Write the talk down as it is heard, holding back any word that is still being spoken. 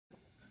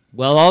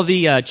Well, all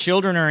the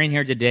children are in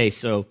here today,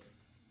 so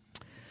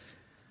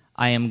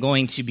I am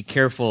going to be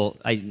careful.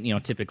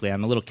 Typically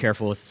I'm a little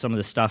careful with some of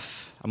the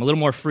stuff. I'm a little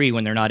more free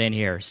when they're not in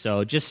here,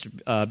 so just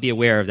be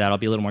aware of that. I'll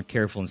be a little more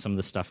careful in some of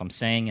the stuff I'm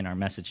saying in our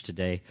message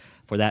today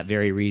for that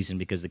very reason,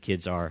 because the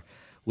kids are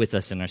with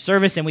us in our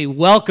service, and we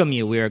welcome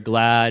you. We are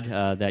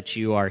glad that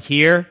you are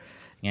here,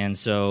 and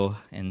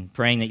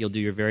praying that you'll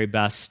do your very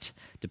best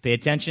to pay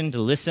attention,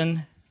 to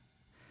listen.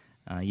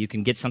 You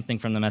can get something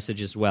from the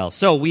message as well.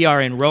 So we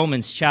are in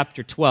Romans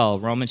chapter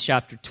 12. Romans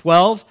chapter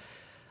 12,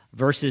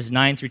 verses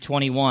 9 through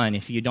 21.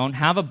 If you don't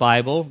have a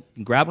Bible,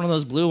 grab one of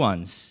those blue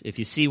ones. If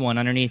you see one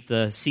underneath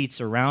the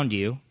seats around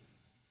you.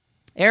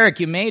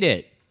 Eric, you made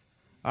it.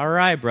 All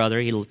right,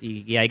 brother.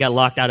 He got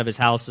locked out of his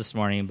house this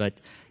morning, but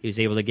he was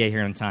able to get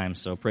here in time,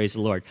 so praise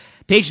the Lord.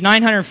 Page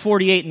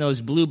 948 in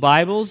those blue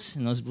Bibles,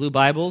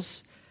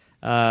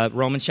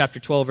 Romans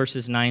chapter 12,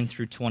 verses 9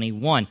 through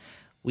 21.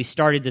 We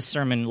started this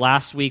sermon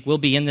last week. We'll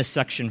be in this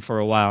section for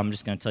a while. I'm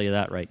just going to tell you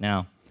that right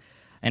now.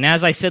 And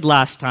as I said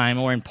last time,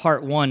 or in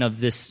part one of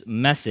this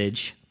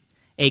message,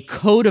 a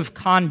code of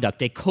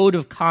conduct. A code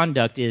of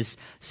conduct is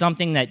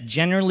something that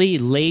generally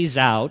lays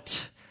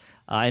out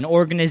an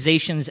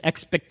organization's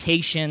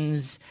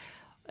expectations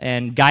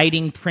and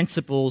guiding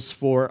principles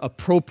for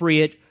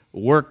appropriate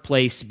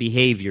workplace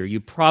behavior. You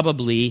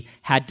probably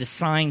had to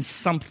sign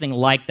something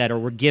like that or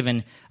were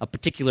given a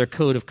particular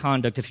code of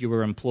conduct if you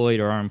were employed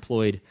or are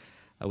employed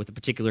with a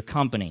particular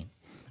company.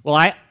 Well,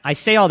 I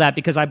say all that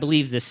because I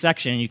believe this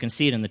section, and you can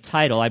see it in the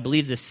title, I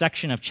believe this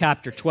section of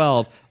chapter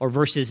 12, or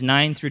verses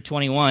 9 through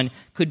 21,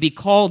 could be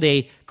called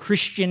a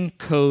Christian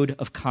code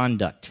of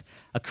conduct.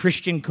 A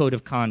Christian code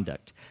of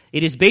conduct.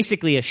 It is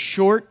basically a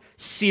short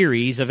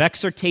series of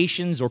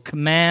exhortations or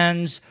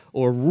commands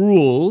or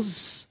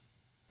rules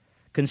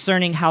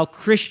concerning how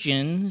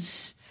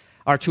Christians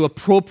are to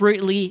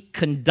appropriately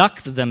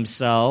conduct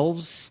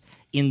themselves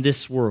in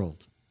this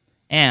world.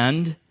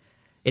 And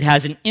it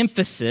has an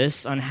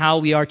emphasis on how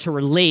we are to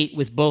relate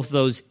with both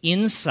those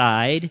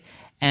inside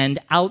and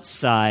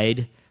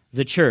outside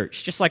the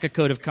church. Just like a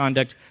code of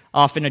conduct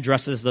often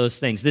addresses those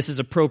things. This is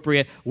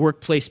appropriate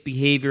workplace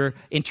behavior,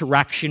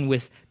 interaction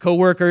with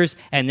coworkers,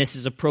 and this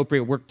is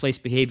appropriate workplace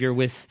behavior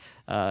with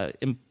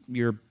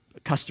your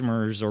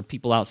customers or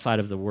people outside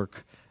of the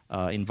work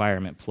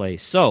environment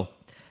place. So,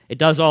 it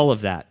does all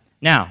of that.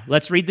 Now,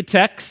 let's read the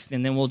text,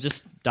 and then we'll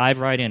just dive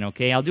right in,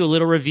 okay? I'll do a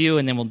little review,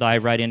 and then we'll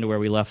dive right into where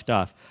we left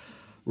off.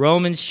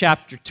 Romans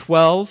chapter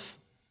 12,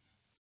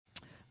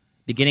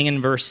 beginning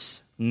in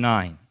verse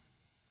 9.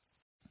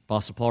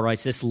 Apostle Paul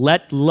writes this,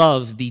 "Let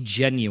love be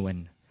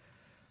genuine.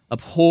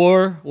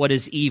 Abhor what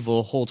is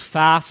evil. Hold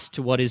fast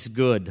to what is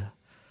good.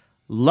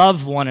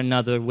 Love one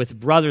another with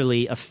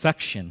brotherly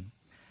affection.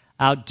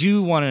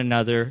 Outdo one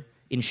another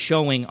in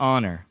showing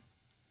honor.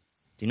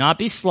 Do not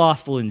be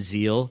slothful in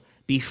zeal.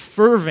 Be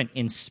fervent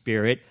in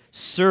spirit.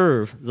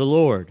 Serve the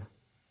Lord.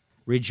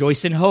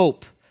 Rejoice in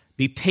hope.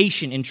 Be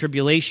patient in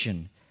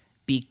tribulation.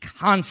 Be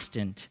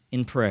constant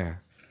in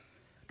prayer.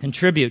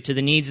 Contribute to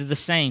the needs of the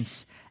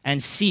saints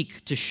and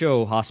seek to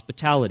show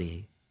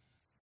hospitality.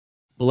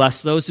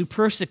 Bless those who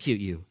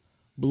persecute you.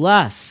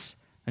 Bless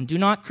and do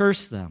not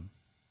curse them.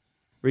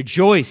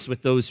 Rejoice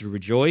with those who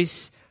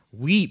rejoice.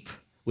 Weep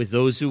with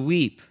those who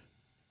weep.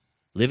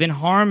 Live in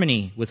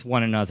harmony with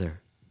one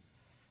another.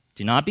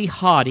 Do not be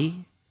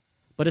haughty,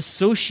 but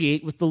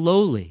associate with the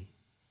lowly.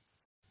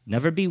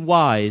 Never be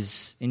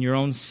wise in your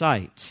own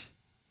sight.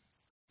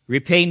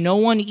 Repay no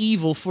one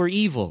evil for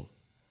evil,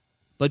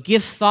 but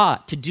give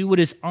thought to do what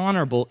is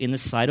honorable in the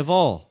sight of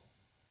all.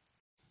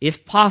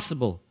 If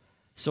possible,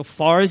 so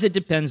far as it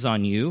depends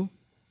on you,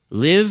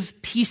 live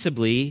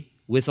peaceably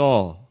with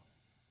all.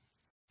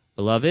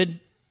 Beloved,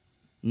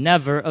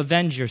 never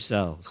avenge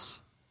yourselves,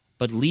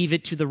 but leave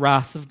it to the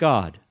wrath of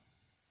God.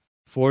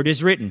 For it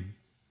is written,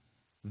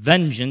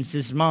 'Vengeance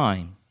is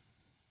mine,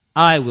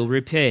 I will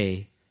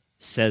repay,'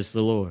 says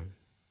the Lord.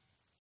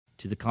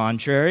 To the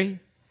contrary,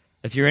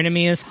 if your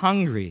enemy is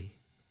hungry,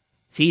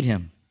 feed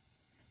him.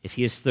 If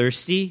he is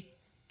thirsty,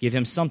 give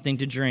him something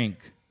to drink.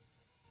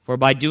 For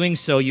by doing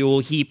so you will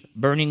heap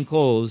burning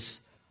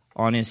coals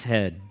on his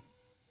head.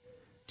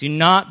 Do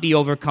not be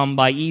overcome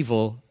by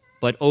evil,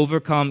 but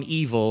overcome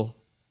evil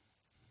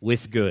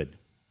with good."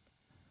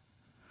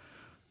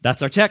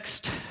 That's our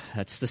text.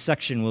 That's the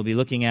section we'll be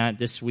looking at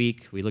this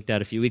week. We looked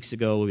at a few weeks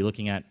ago. We'll be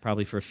looking at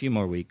probably for a few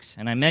more weeks.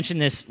 And I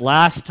mentioned this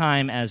last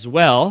time as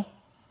well.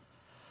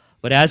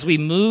 But as we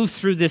move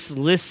through this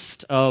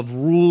list of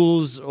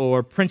rules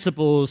or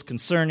principles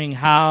concerning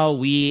how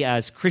we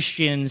as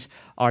Christians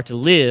are to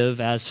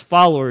live as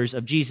followers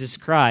of Jesus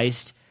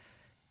Christ,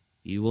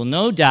 you will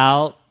no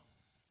doubt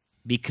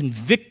be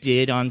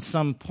convicted on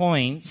some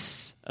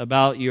points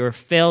about your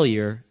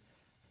failure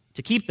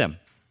to keep them.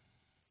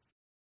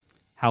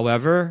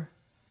 However,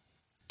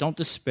 don't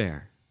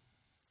despair.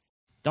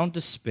 Don't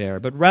despair,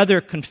 but rather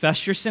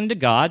confess your sin to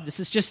God. This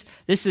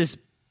is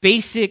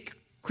basic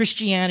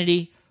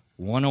Christianity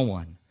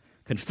 101.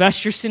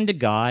 Confess your sin to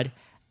God,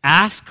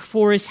 ask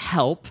for His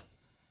help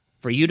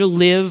for you to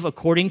live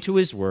according to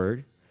His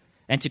Word,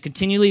 and to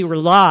continually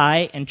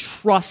rely and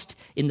trust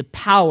in the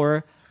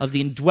power of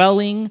the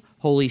indwelling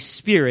Holy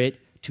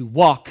Spirit to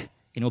walk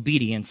in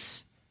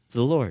obedience to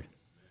the Lord.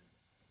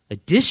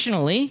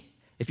 Additionally,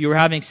 if you are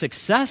having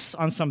success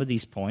on some of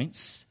these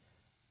points,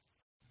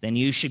 then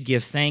you should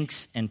give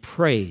thanks and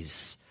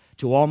praise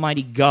to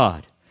Almighty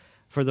God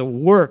for the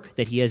work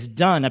that He has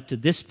done up to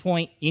this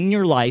point in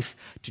your life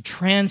to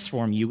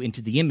transform you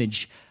into the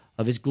image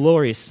of His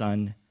glorious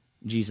Son,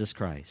 Jesus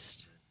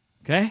Christ.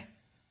 Okay?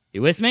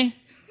 You with me?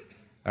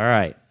 All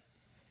right.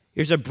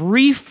 Here's a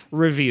brief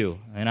review,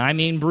 and I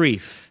mean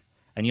brief.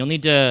 And you'll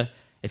need to,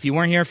 if you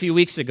weren't here a few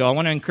weeks ago, I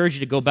want to encourage you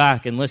to go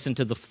back and listen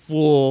to the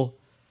full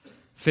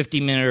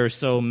 50-minute or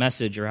so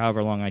message, or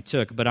however long I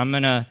took. But I'm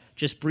going to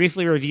just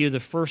briefly review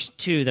the first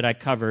two that I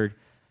covered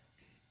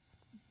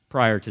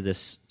prior to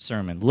this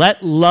sermon.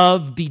 Let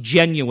love be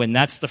genuine.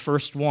 That's the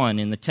first one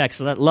in the text.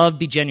 Let love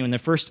be genuine. The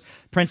first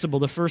principle,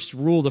 the first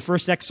rule, the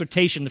first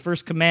exhortation, the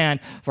first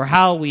command for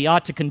how we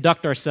ought to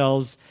conduct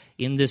ourselves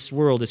in this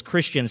world as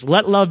Christians.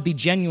 Let love be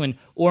genuine,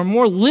 or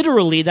more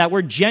literally, that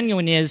word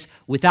genuine is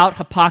without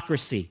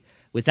hypocrisy.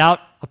 Without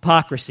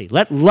hypocrisy.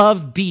 Let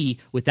love be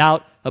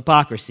without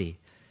hypocrisy.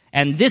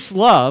 And this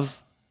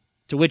love,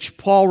 to which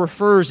Paul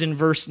refers in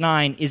verse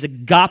 9, is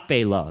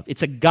agape love.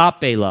 It's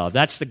agape love.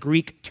 That's the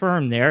Greek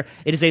term there.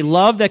 It is a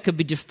love that could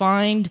be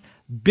defined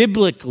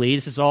biblically,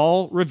 this is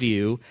all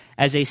review,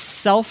 as a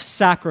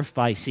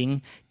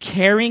self-sacrificing,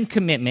 caring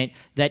commitment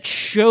that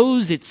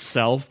shows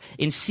itself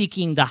in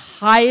seeking the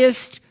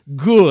highest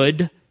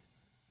good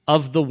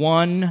of the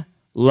one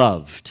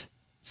loved.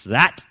 It's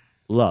that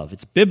love.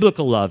 It's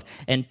biblical love.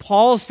 And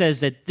Paul says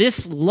that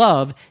this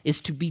love is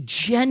to be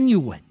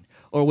genuine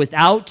or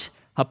without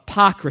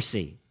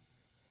hypocrisy.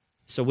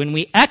 So when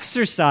we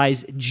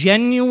exercise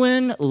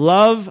genuine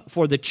love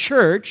for the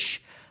church,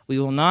 we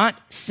will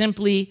not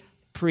simply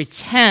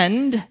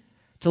pretend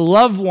to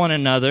love one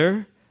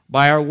another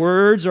by our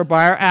words or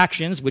by our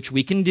actions, which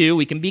we can do,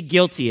 we can be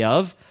guilty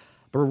of,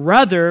 but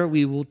rather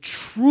we will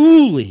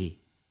truly,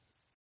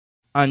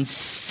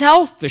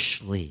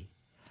 unselfishly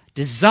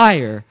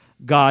desire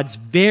God's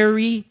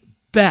very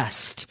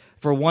best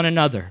for one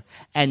another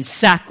and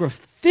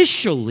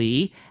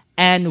sacrificially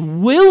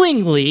and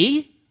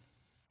willingly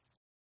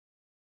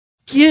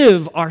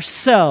give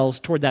ourselves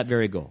toward that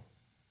very goal.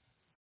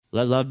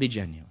 Let love be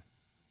genuine.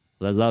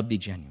 Let love be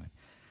genuine.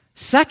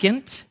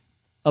 Second,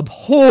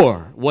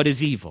 abhor what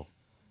is evil.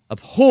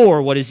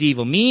 Abhor what is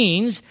evil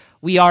means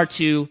we are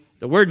to,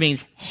 the word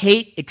means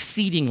hate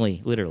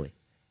exceedingly, literally.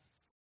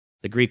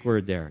 The Greek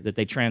word there that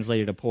they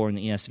translated abhor in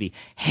the ESV.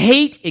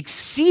 Hate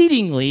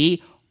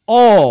exceedingly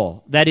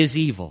all that is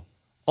evil.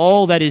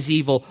 All that is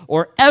evil,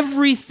 or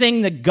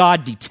everything that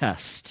God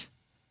detests.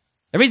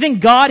 Everything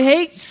God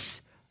hates,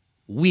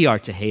 we are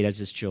to hate as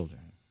His children.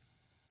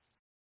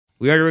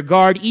 We are to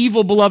regard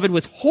evil, beloved,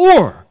 with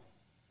horror,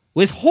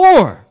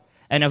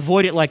 and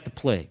avoid it like the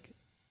plague.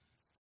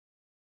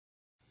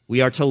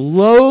 We are to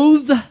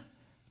loathe,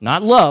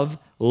 not love,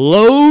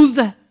 loathe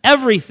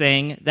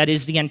everything that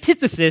is the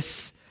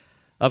antithesis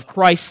of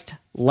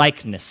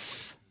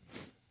Christ-likeness.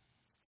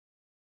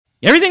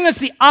 Everything that's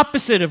the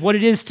opposite of what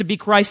it is to be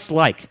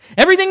Christ-like.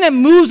 Everything that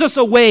moves us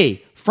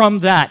away from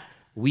that,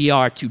 we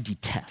are to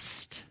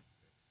detest.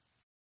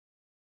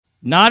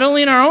 Not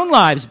only in our own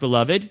lives,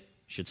 beloved,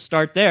 should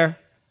start there,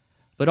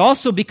 but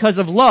also because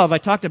of love, I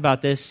talked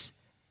about this,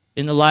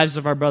 in the lives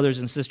of our brothers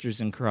and sisters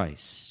in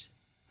Christ.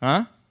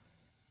 Huh?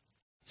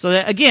 So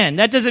that, again,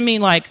 that doesn't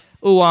mean like,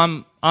 oh,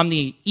 I'm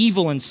the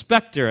evil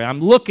inspector.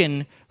 I'm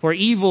looking for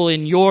evil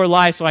in your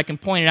life so I can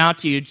point it out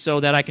to you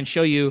so that I can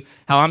show you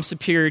how I'm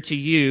superior to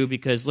you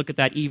because look at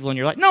that evil in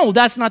your life. No,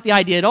 that's not the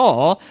idea at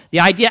all. The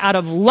idea out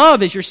of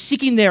love is you're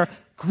seeking their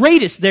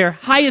greatest, their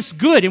highest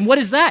good. And what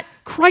is that?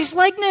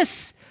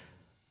 Christ-likeness.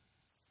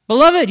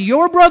 Beloved,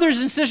 your brothers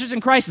and sisters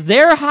in Christ,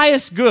 their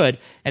highest good,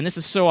 and this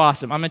is so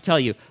awesome. I'm going to tell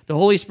you, the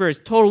Holy Spirit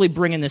is totally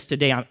bringing this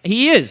today.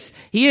 He is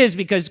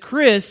because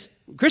Chris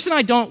and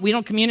I we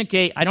don't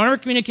communicate. I don't ever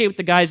communicate with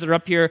the guys that are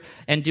up here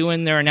and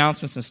doing their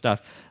announcements and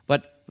stuff.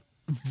 But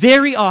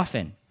very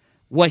often,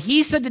 what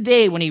he said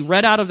today when he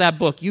read out of that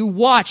book, you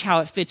watch how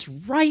it fits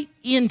right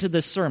into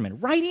the sermon.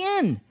 Right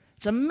in.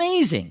 It's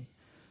amazing.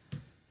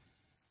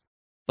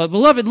 But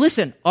beloved,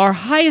 listen, our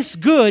highest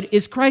good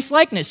is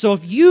Christ-likeness. So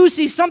if you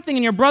see something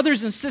in your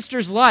brother's and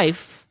sister's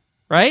life,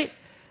 right,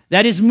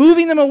 that is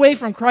moving them away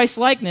from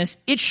Christ-likeness,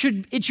 it's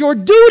your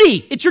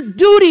duty. It's your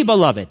duty,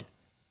 beloved,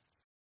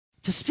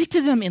 to speak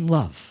to them in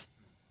love,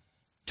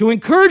 to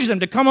encourage them,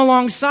 to come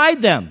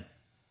alongside them.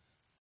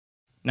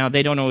 Now,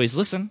 they don't always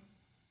listen,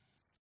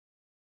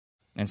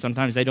 and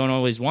sometimes they don't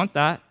always want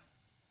that,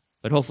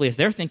 but hopefully if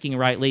they're thinking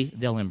rightly,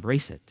 they'll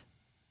embrace it.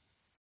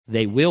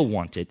 They will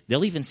want it.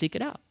 They'll even seek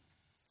it out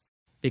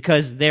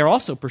because they're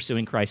also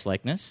pursuing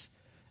Christ-likeness,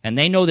 and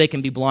they know they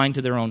can be blind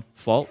to their own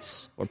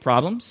faults or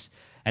problems,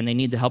 and they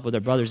need the help of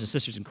their brothers and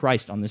sisters in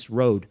Christ on this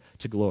road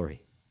to glory.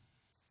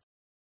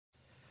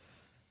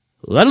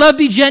 Let love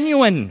be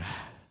genuine.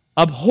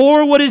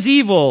 Abhor what is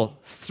evil.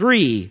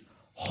 3,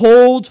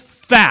 hold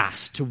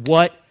fast to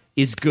what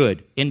is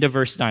good. Into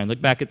verse 9.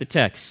 Look back at the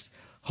text.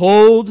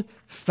 Hold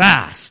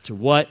fast to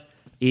what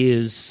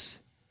is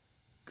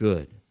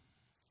good.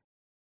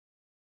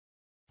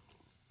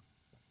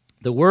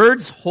 The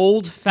words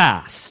hold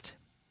fast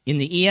in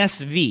the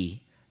ESV,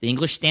 the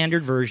English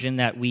Standard Version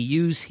that we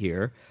use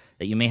here,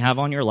 that you may have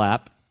on your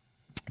lap,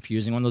 if you're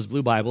using one of those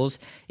blue Bibles,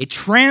 it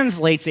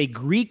translates a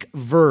Greek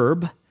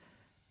verb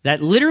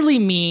that literally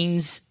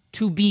means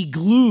to be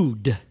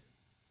glued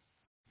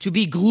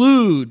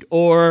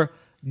or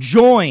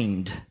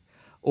joined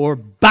or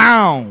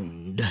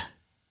bound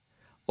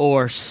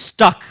or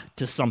stuck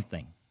to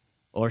something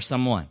or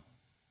someone.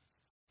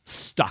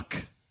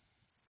 Stuck.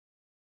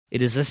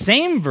 It is the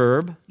same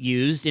verb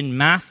used in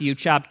Matthew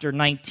chapter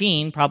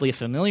 19, probably a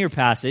familiar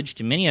passage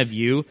to many of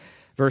you,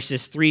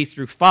 verses 3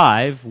 through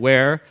 5,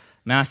 where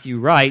Matthew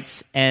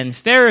writes, "And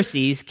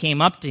Pharisees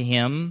came up to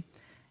him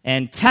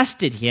and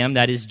tested him,"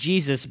 that is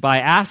Jesus, by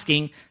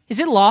asking, "Is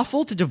it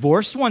lawful to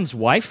divorce one's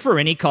wife for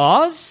any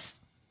cause?"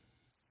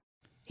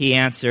 He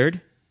answered,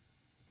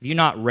 "Have you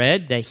not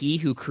read that he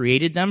who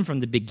created them from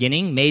the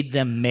beginning made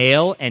them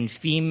male and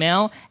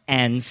female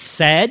and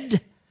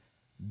said,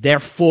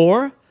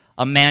 'Therefore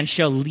a man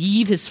shall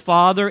leave his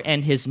father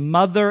and his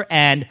mother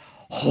and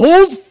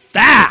hold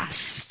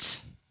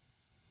fast,'"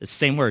 the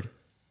same word,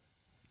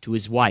 "'to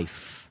his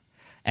wife,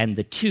 and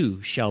the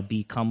two shall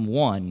become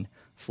one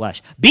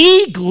flesh.'"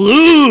 Be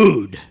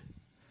glued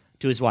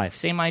to his wife.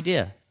 Same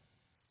idea.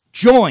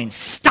 Joined,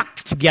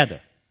 stuck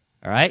together.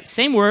 All right?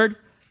 Same word,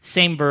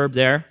 same verb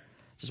there.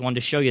 Just wanted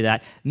to show you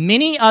that.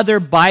 Many other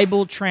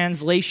Bible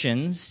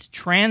translations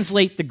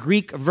translate the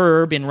Greek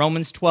verb in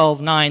Romans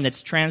 12:9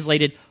 that's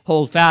translated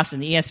hold fast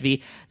in the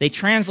ESV. They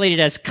translate it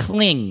as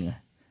cling.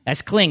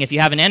 As cling. If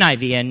you have an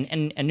NIV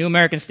and a New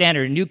American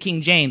Standard, a New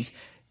King James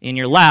in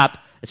your lap,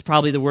 it's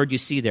probably the word you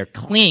see there.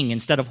 Cling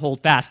instead of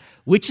hold fast,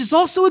 which is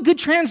also a good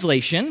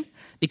translation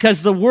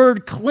because the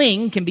word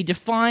cling can be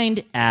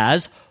defined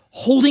as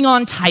holding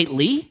on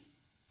tightly.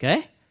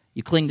 Okay?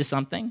 You cling to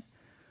something.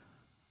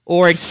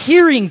 Or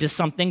adhering to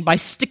something by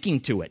sticking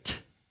to it.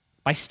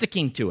 By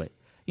sticking to it.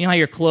 You know how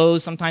your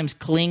clothes sometimes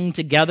cling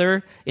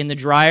together in the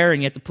dryer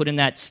and you have to put in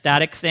that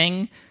static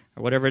thing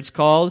or whatever it's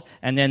called,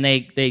 and then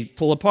they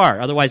pull apart.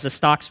 Otherwise, the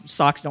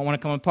socks don't want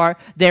to come apart.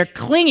 They're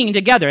clinging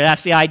together.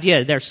 That's the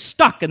idea. They're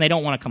stuck and they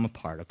don't want to come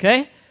apart,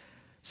 okay?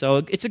 So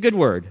it's a good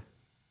word.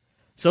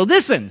 So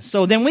listen.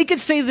 So then we could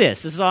say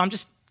this. I'm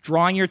just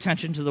drawing your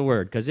attention to the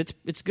word because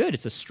it's good.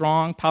 It's a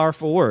strong,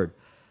 powerful word.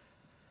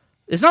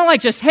 It's not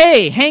like just,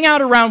 hey, hang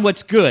out around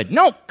what's good.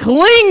 No,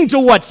 cling to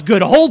what's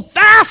good. Hold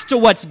fast to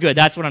what's good.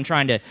 That's what I'm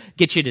trying to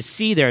get you to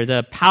see there,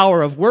 the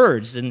power of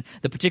words and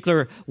the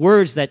particular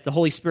words that the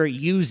Holy Spirit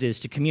uses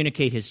to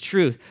communicate His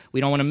truth. We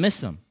don't want to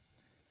miss them.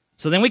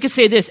 So then we could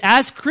say this,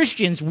 as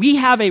Christians, we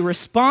have a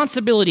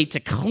responsibility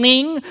to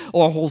cling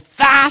or hold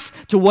fast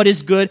to what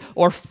is good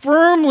or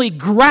firmly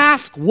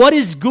grasp what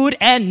is good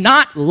and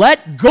not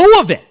let go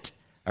of it,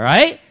 all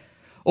right?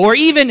 Or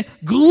even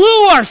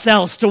glue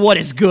ourselves to what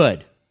is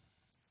good.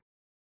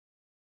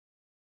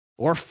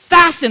 Or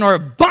fasten or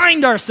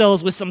bind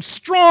ourselves with some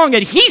strong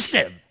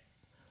adhesive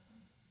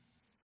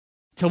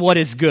to what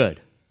is good.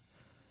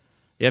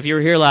 If you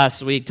were here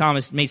last week,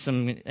 Thomas made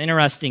some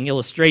interesting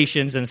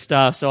illustrations and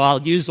stuff, so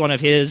I'll use one of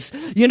his.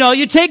 You know,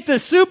 you take the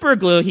super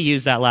glue. He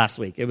used that last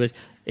week. It was,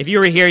 if you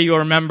were here, you'll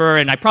remember,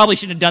 and I probably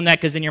shouldn't have done that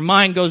because then your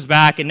mind goes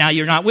back and now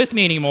you're not with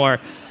me anymore.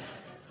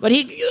 But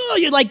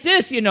you're like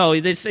this,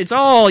 it's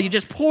all, you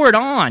just pour it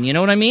on, you know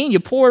what I mean? You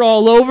pour it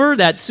all over,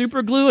 that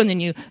super glue, and then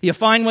you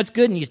find what's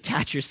good and you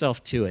attach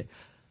yourself to it.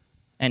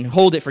 And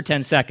hold it for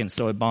 10 seconds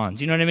so it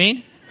bonds, you know what I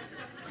mean?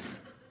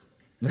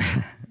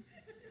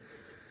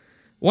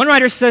 One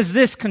writer says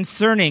this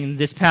concerning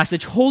this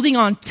passage, holding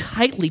on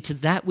tightly to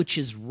that which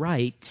is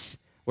right,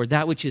 or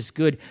that which is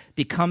good,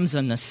 becomes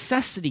a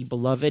necessity,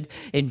 beloved,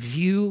 in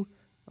view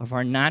of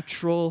our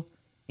natural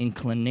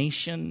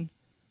inclination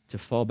to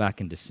fall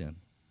back into sin.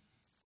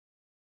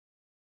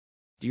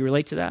 Do you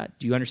relate to that?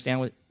 Do you understand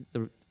what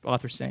the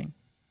author's saying?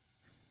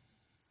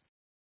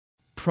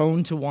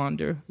 Prone to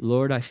wander,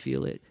 Lord, I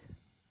feel it.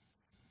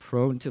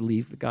 Prone to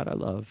leave the God I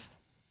love.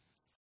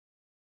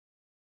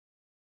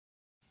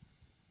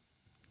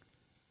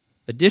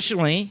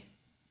 Additionally,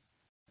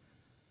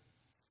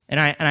 and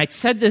I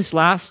said this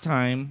last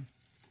time,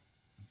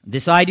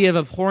 this idea of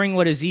abhorring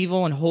what is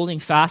evil and holding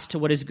fast to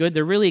what is good,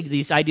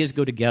 these ideas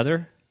go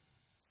together.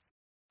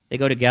 They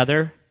go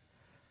together.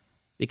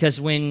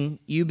 Because when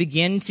you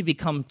begin to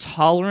become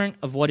tolerant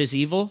of what is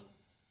evil,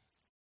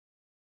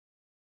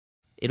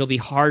 it'll be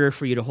harder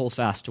for you to hold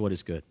fast to what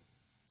is good.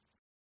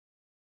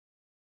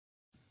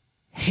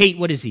 Hate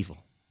what is evil.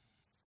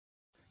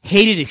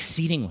 Hate it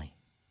exceedingly.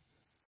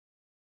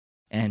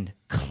 And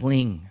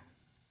cling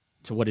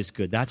to what is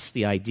good. That's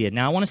the idea.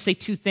 Now, I want to say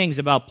two things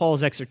about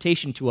Paul's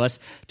exhortation to us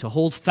to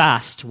hold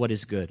fast to what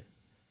is good.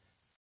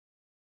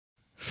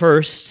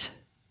 First,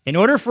 in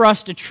order for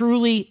us to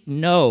truly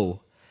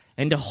know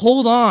and to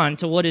hold on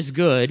to what is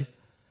good,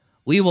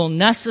 we will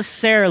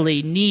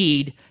necessarily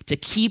need to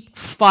keep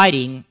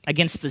fighting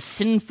against the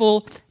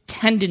sinful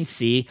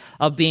tendency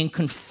of being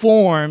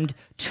conformed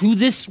to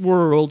this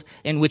world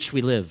in which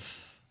we live.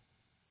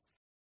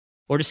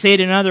 Or to say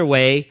it another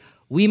way,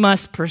 we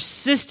must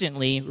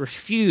persistently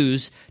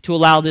refuse to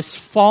allow this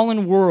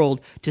fallen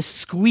world to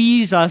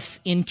squeeze us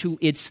into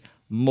its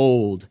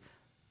mold,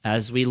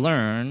 as we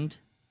learned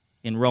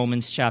in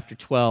Romans chapter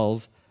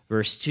 12,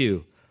 verse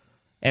 2.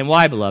 And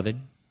why, beloved?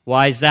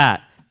 Why is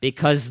that?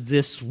 Because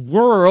this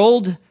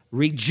world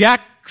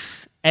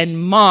rejects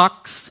and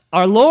mocks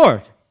our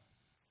Lord.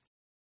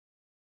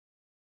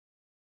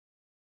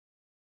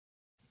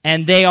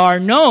 And they are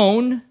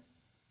known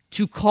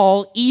to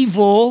call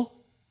evil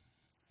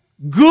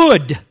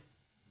good,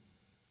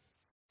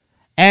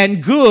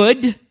 and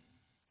good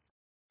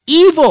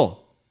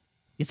evil.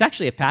 It's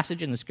actually a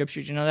passage in the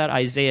Scriptures, you know that?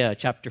 Isaiah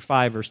chapter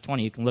 5, verse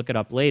 20. You can look it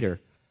up later.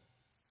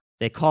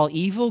 They call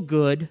evil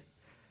good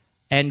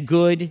and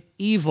good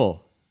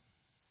evil.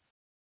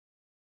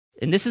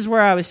 And this is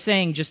where I was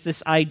saying just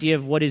this idea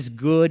of what is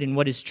good and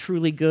what is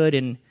truly good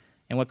and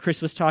what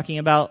Chris was talking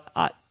about.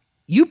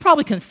 You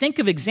probably can think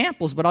of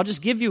examples, but I'll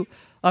just give you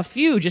a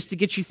few just to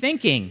get you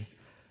thinking.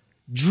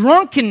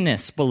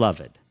 Drunkenness,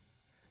 beloved.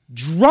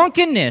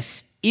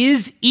 Drunkenness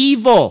is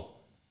evil.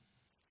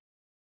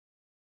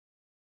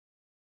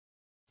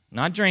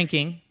 Not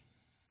drinking.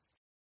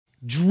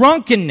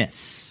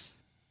 Drunkenness,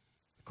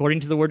 according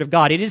to the Word of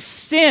God. It is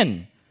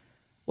sin.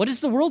 What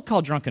does the world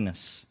call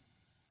drunkenness?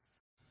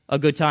 A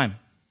good time.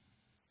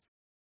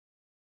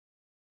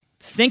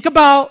 Think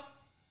about,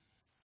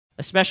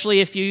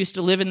 especially if you used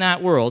to live in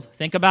that world,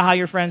 think about how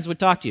your friends would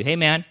talk to you. Hey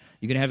man,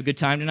 you going to have a good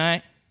time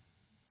tonight?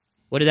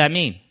 What did that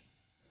mean?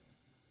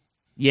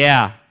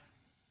 Yeah,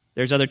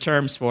 there's other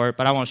terms for it,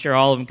 but I won't share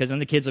all of them because then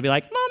the kids will be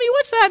like, Mommy,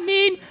 what's that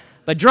mean?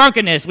 But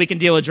drunkenness, we can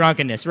deal with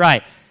drunkenness,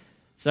 right?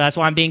 So that's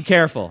why I'm being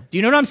careful. Do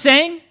you know what I'm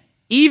saying?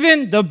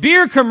 Even the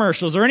beer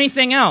commercials or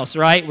anything else,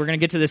 right? We're going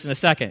to get to this in a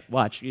second.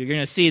 Watch, you're going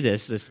to see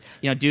this,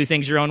 do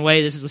things your own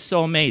way. This is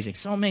so amazing,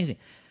 so amazing.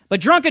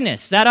 But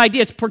drunkenness, that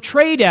idea, it's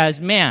portrayed as,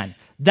 man,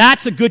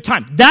 that's a good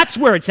time. That's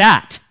where it's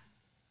at.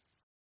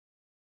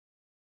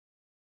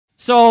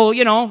 So,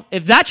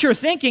 if that's your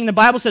thinking, the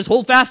Bible says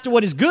hold fast to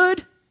what is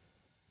good.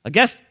 I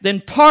guess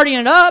then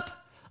partying it up,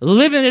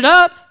 living it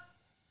up,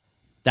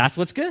 that's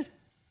what's good.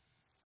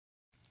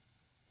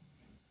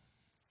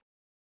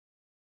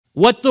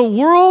 What the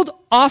world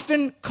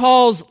often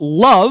calls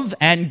love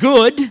and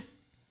good,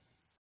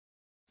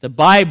 the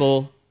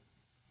Bible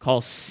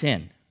calls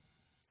sin.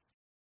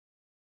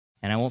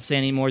 And I won't say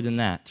any more than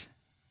that.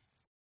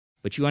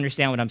 But you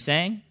understand what I'm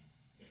saying?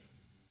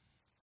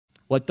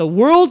 What the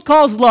world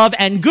calls love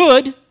and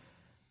good,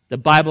 the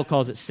Bible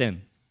calls it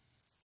sin.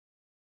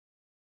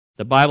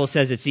 The Bible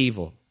says it's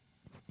evil.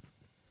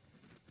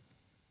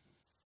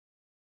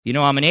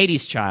 I'm an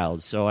 80s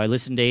child, so I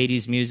listen to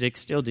 80s music,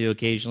 still do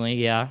occasionally,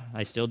 yeah,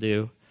 I still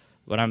do.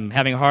 But I'm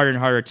having a harder and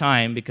harder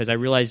time because I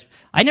realized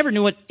I never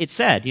knew what it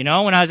said. When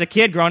I was a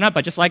kid growing up,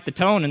 I just liked the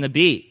tone and the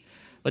beat.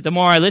 But the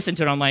more I listened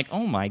to it, I'm like,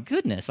 oh my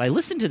goodness, I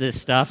listened to this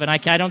stuff and I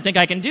don't think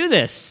I can do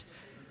this.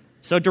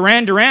 So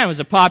Duran Duran was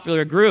a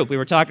popular group. We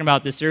were talking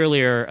about this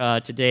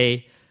earlier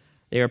today.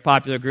 They were a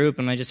popular group,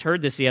 and I just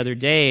heard this the other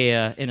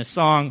day in a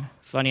song,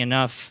 funny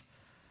enough,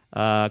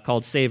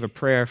 called Save a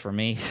Prayer for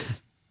Me.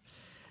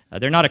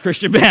 They're not a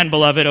Christian band,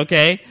 beloved,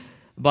 okay?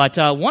 But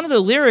one of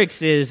the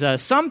lyrics is,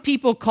 some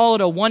people call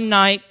it a one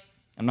night,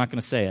 I'm not going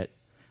to say it,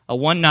 a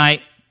one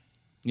night,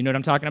 you know what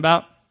I'm talking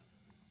about?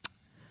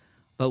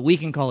 But we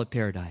can call it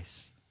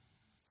paradise.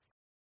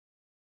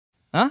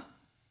 Huh?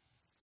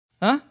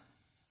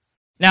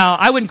 Now,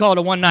 I wouldn't call it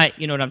a one night,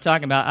 you know what I'm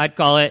talking about. I'd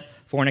call it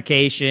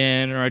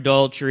fornication or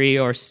adultery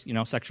or,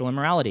 sexual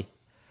immorality,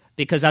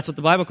 because that's what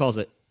the Bible calls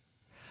it.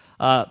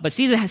 But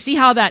see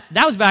how that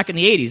was back in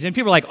the 80s, and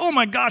people were like, oh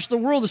my gosh, the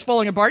world is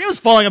falling apart. It was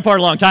falling apart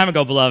a long time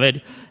ago, beloved.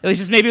 It was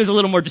just, maybe it was a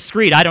little more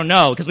discreet, I don't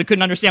know, because we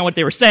couldn't understand what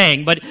they were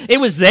saying, but it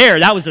was there.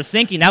 That was the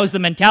thinking, that was the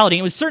mentality.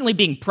 It was certainly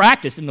being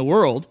practiced in the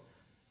world.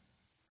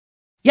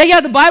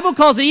 Yeah, the Bible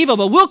calls it evil,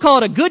 but we'll call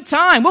it a good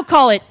time. We'll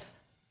call it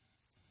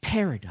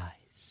paradise.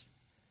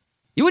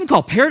 You wouldn't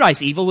call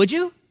paradise evil, would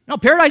you? No,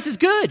 paradise is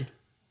good.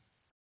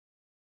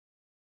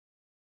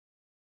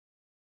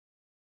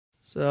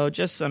 So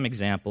just some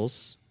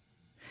examples.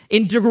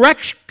 In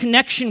direct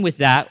connection with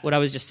that, what I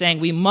was just saying,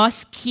 we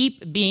must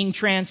keep being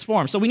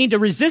transformed. So we need to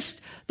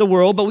resist the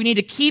world, but we need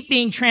to keep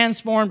being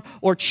transformed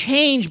or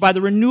changed by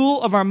the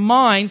renewal of our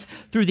minds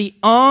through the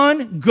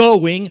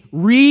ongoing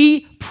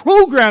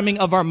reprogramming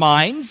of our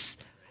minds,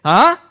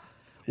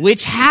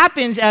 which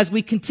happens as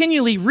we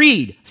continually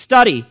read,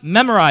 study,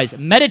 memorize,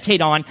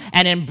 meditate on,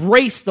 and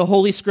embrace the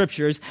Holy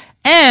Scriptures,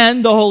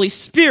 and the Holy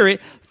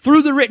Spirit,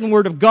 through the written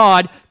Word of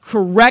God,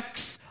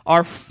 corrects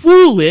our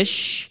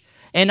foolish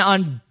and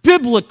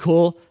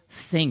unbiblical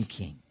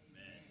thinking.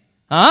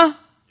 Beloved,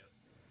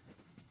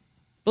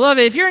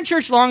 Beloved, if you're in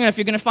church long enough,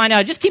 you're going to find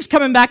out it just keeps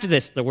coming back to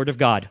this, the Word of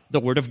God, the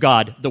Word of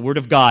God, the Word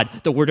of God,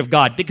 the Word of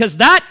God, because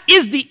that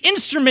is the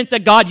instrument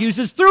that God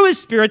uses through His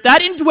Spirit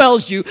that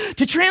indwells you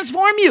to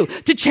transform you,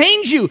 to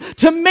change you,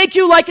 to make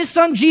you like His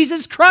Son,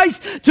 Jesus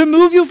Christ, to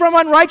move you from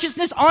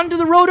unrighteousness onto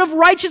the road of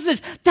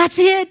righteousness. That's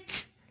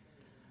it.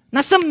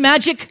 Not some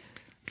magic,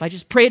 if I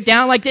just pray it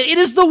down like that. It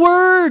is the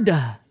Word.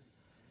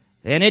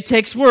 And it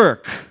takes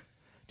work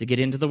to get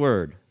into the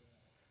Word.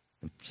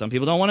 Some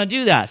people don't want to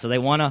do that, so they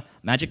want a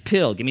magic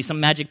pill. Give me some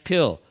magic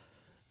pill.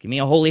 Give me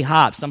a holy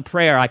hop, some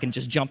prayer. I can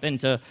just jump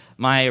into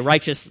my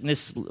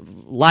righteousness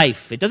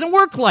life. It doesn't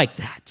work like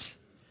that.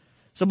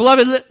 So,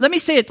 beloved, let me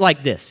say it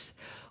like this.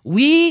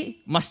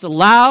 We must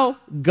allow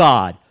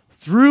God,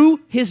 through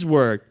His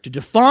Word, to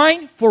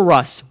define for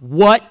us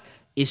what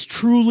is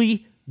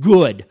truly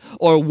good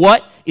or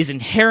what is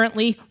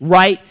inherently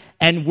right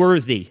and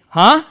worthy.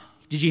 Huh?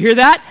 Did you hear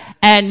that?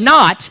 And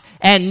not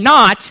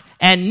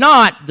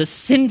the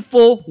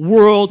sinful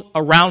world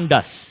around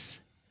us.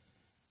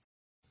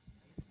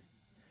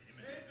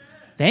 Amen.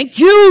 Thank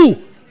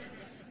you.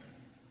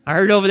 I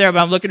heard over there, but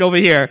I'm looking over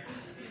here.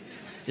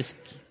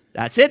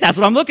 That's it. That's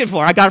what I'm looking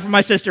for. I got it from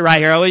my sister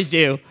right here. I always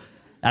do.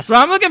 That's what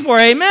I'm looking for.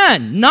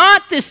 Amen.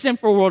 Not this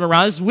sinful world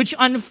around us, which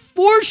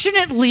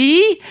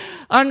unfortunately,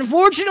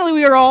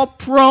 we are all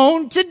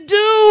prone to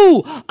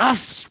do,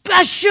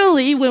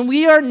 especially when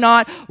we are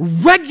not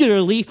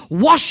regularly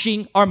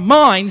washing our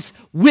minds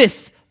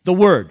with the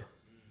Word.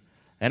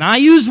 And I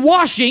use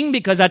washing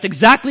because that's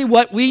exactly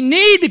what we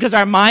need because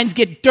our minds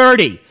get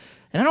dirty.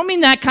 And I don't mean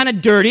that kind of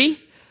dirty.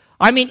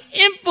 I mean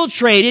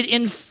infiltrated,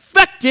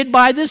 infected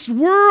by this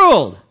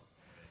world.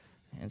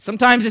 And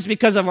sometimes it's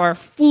because of our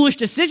foolish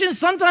decisions.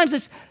 Sometimes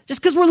it's just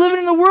because we're living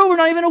in the world. We're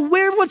not even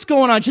aware of what's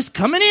going on. It's just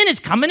coming in.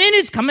 It's coming in.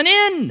 It's coming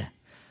in.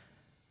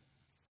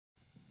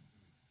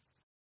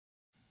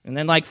 And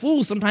then like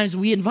fools, sometimes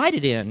we invite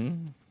it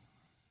in.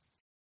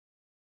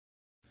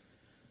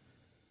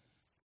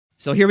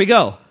 So here we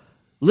go.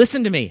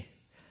 Listen to me.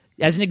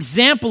 As an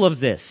example of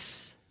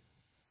this,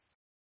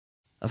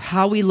 of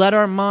how we let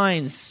our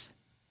minds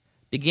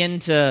begin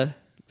to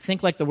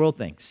think like the world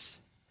thinks.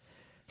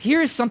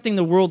 Here is something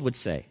the world would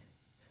say.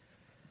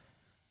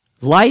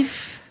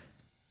 Life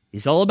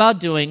is all about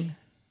doing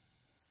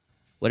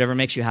whatever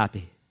makes you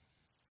happy.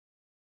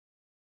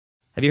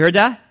 Have you heard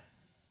that?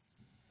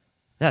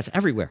 That's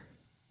everywhere.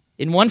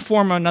 In one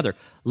form or another.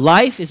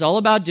 Life is all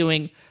about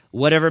doing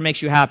whatever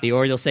makes you happy.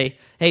 Or they'll say,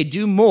 hey,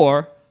 do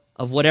more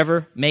of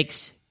whatever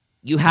makes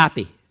you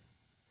happy.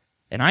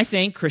 And I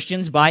think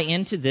Christians buy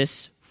into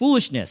this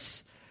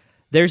foolishness.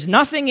 There's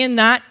nothing in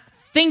that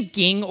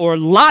thinking or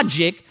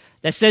logic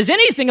that says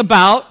anything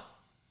about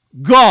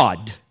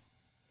God.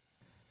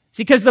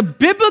 See, because the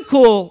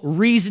biblical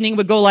reasoning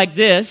would go like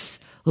this: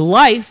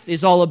 life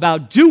is all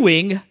about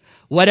doing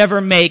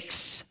whatever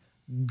makes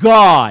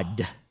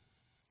God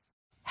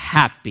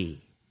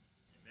happy.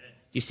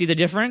 You see the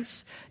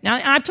difference? Now,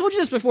 I've told you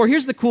this before.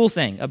 Here's the cool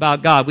thing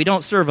about God. We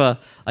don't serve a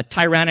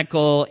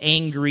tyrannical,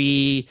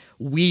 angry,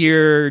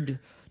 weird,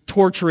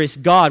 torturous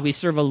God. We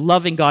serve a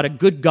loving God, a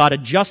good God, a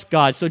just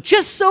God. So it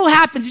just so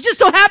happens,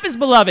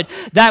 beloved,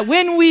 that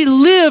when we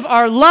live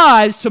our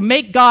lives to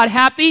make God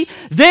happy,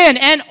 then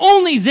and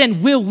only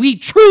then will we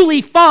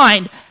truly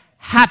find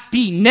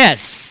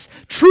happiness,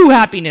 true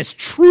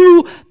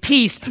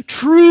peace,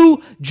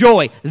 true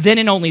joy. Then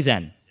and only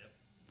then.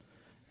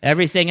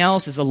 Everything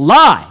else is a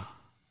lie,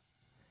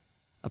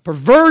 a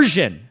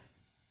perversion,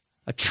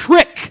 a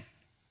trick.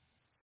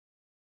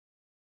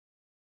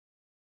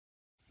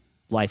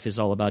 Life is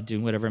all about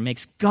doing whatever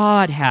makes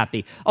God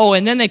happy. Oh,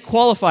 and then they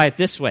qualify it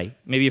this way.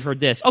 Maybe you've heard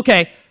this.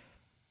 Okay,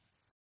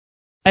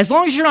 as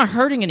long as you're not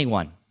hurting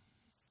anyone,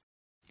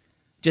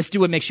 just do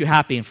what makes you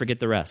happy and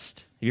forget the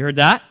rest. Have you heard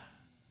that?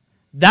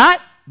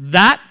 That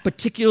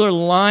particular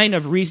line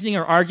of reasoning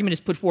or argument is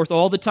put forth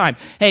all the time.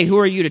 Hey, who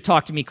are you to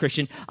talk to me,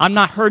 Christian? I'm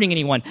not hurting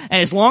anyone.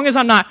 And as long as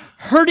I'm not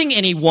hurting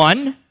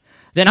anyone,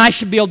 then I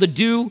should be able to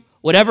do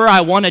whatever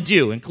I want to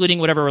do, including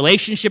whatever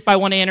relationship I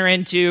want to enter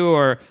into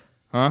or,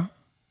 You know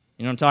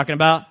what I'm talking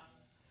about?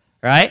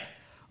 Right?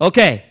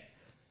 Okay.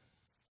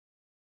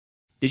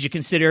 Did you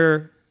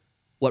consider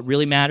what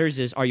really matters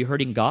is, are you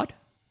hurting God?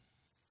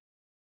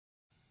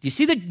 Do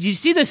you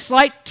see the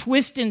slight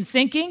twist in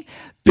thinking?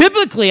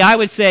 Biblically, I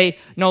would say,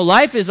 no,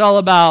 life is all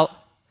about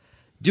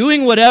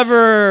doing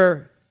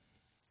whatever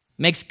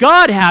makes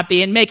God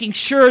happy and making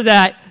sure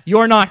that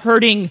you're not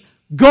hurting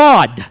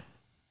God.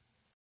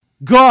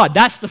 God,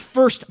 that's the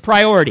first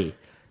priority.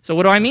 So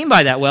what do I mean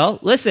by that? Well,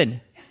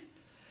 listen.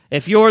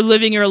 If you're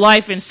living your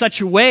life in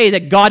such a way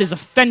that God is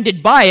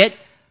offended by it,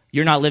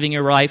 you're not living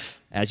your life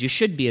as you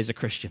should be as a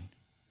Christian.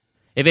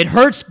 If it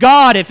hurts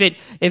God, if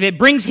it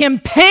brings Him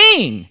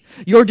pain,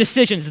 your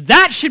decisions,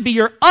 that should be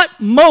your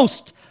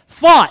utmost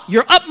thought,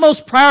 your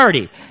utmost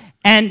priority.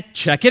 And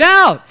check it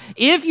out.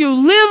 If you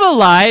live a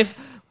life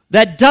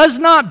that does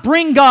not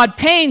bring God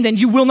pain, then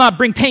you will not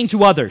bring pain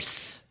to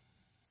others.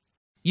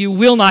 You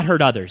will not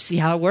hurt others. See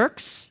how it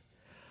works?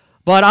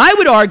 But I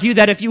would argue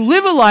that if you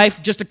live a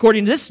life just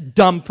according to this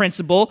dumb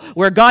principle,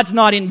 where God's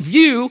not in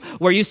view,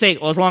 where you say,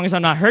 well, as long as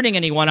I'm not hurting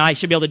anyone, I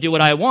should be able to do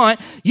what I want,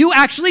 you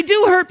actually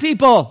do hurt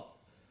people.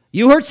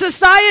 You hurt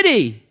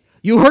society.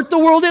 You hurt the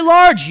world at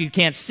large. You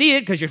can't see it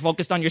because you're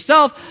focused on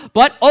yourself,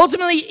 but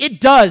ultimately it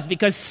does,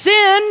 because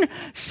sin,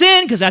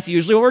 because that's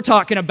usually what we're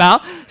talking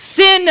about,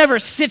 sin never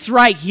sits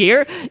right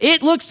here.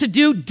 It looks to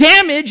do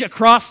damage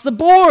across the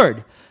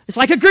board. It's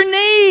like a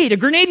grenade. A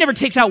grenade never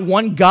takes out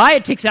one guy.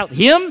 It takes out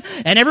him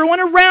and everyone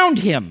around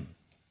him.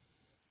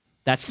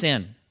 That's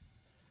sin.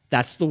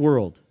 That's the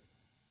world.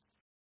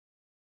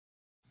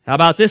 How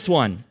about this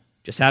one?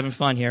 Just having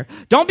fun here.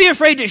 Don't be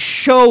afraid to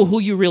show who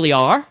you really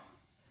are.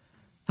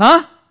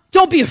 Huh?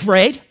 Don't be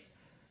afraid.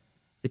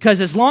 Because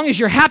as long as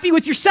you're happy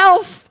with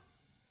yourself,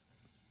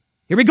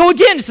 here we go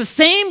again. It's the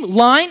same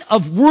line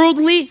of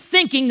worldly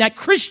thinking that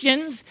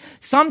Christians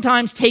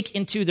sometimes take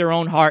into their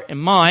own heart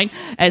and mind.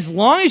 As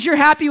long as you're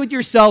happy with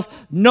yourself,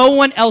 no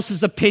one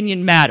else's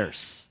opinion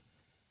matters.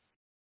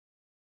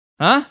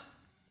 Huh?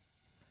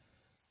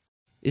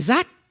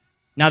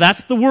 Now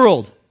that's the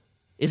world.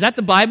 Is that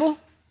the Bible?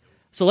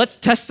 So let's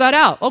test that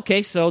out.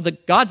 Okay, so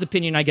God's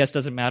opinion, I guess,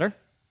 doesn't matter.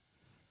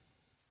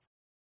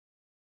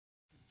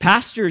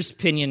 Pastor's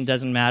opinion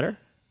doesn't matter.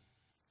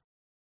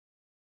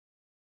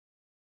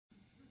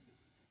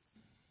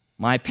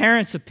 My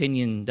parents'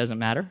 opinion doesn't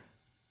matter.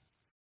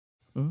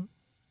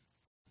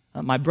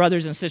 My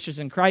brothers and sisters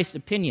in Christ's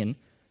opinion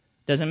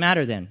doesn't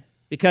matter then.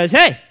 Because,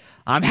 hey,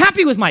 I'm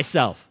happy with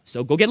myself,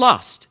 so go get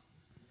lost.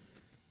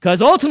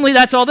 Because ultimately,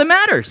 that's all that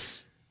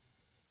matters.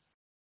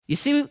 You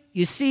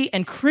see,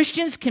 and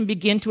Christians can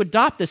begin to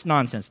adopt this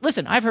nonsense.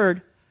 Listen, I've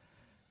heard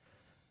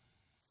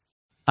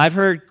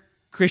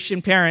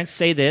Christian parents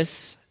say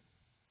this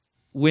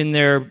when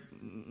their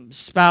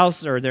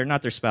spouse, or they're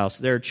not their spouse,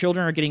 their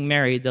children are getting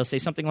married. They'll say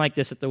something like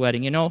this at the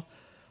wedding: you know,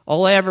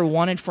 all I ever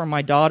wanted for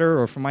my daughter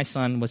or for my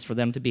son was for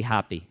them to be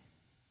happy.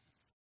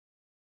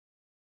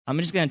 I'm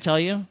just going to tell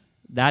you,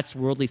 that's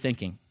worldly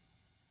thinking.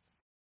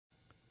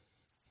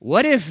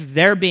 What if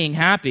their being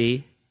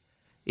happy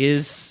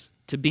is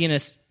to be in a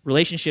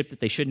relationship that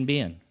they shouldn't be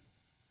in?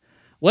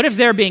 What if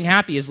their being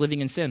happy is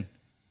living in sin?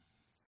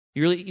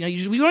 We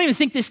don't even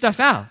think this stuff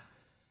out.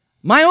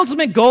 My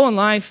ultimate goal in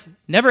life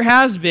never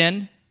has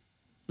been,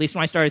 at least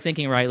when I started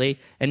thinking rightly,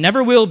 and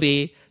never will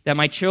be, that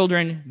my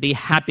children be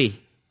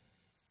happy.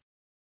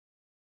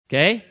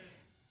 Okay?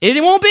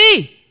 It won't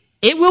be.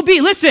 It will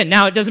be. Listen,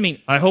 now it doesn't mean,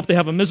 I hope they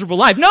have a miserable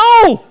life.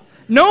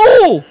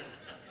 No!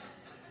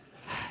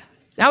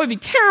 That would be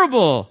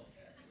terrible.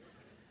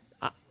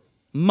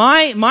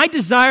 My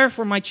desire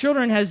for my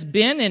children has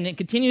been, and it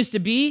continues to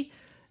be,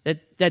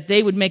 that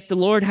they would make the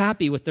Lord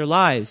happy with their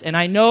lives. And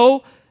I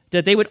know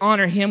that they would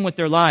honor Him with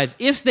their lives.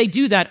 If they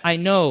do that, I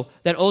know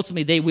that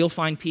ultimately they will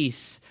find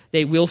peace.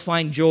 They will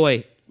find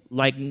joy,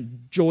 like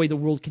joy the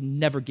world can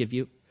never give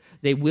you.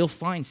 They will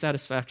find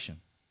satisfaction.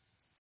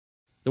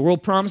 The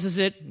world promises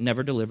it,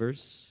 never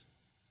delivers.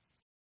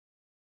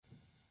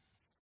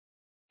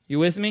 You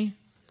with me?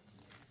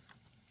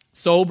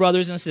 So,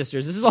 brothers and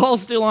sisters, this is all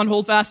still on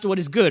hold fast to what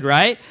is good,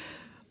 right?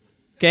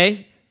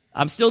 Okay,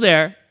 I'm still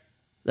there.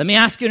 Let me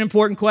ask you an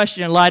important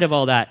question in light of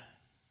all that.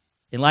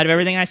 In light of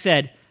everything I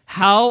said,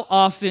 how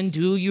often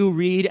do you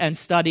read and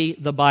study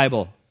the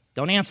Bible?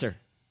 Don't answer.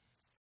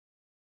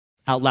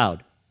 Out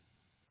loud.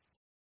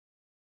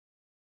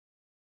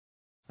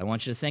 I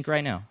want you to think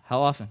right now.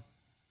 How often?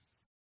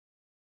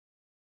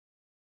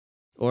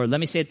 Or let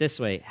me say it this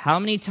way. How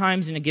many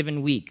times in a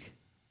given week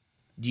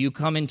do you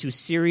come into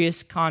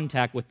serious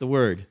contact with the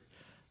Word?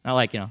 Not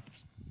like,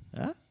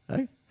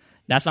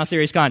 that's not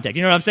serious contact.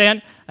 You know what I'm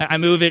saying? I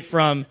move it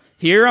from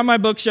here on my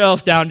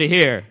bookshelf down to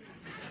here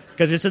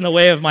because it's in the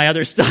way of my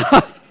other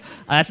stuff.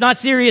 That's not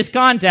serious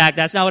contact.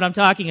 That's not what I'm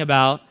talking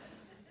about.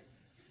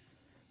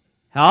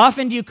 How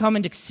often do you come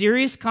into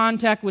serious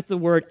contact with the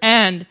Word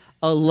and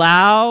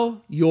allow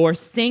your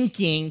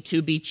thinking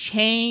to be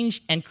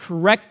changed and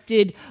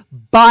corrected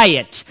by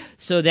it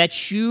so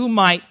that you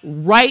might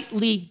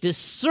rightly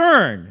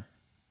discern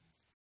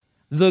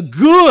the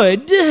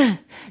good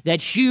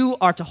that you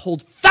are to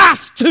hold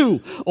fast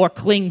to or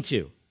cling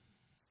to?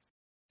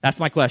 That's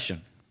my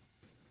question.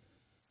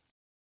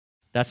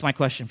 That's my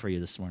question for you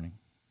this morning.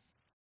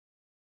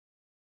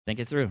 Think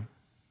it through.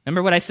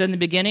 Remember what I said in the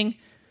beginning?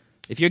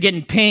 If you're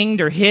getting pinged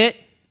or hit,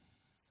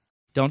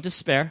 don't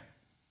despair.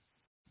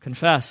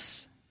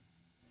 Confess.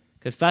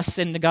 Confess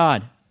sin to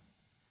God.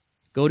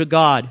 Go to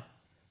God.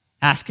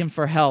 Ask Him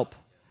for help.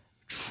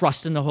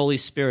 Trust in the Holy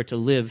Spirit to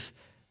live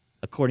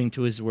according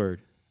to His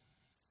Word.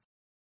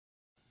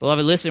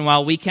 Beloved, listen,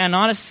 while we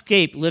cannot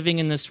escape living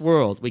in this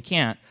world, we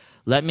can't.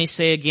 Let me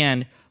say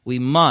again, we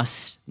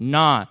must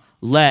not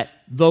let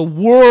the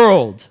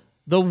world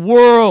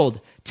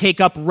take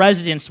up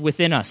residence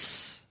within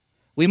us.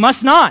 We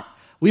must not.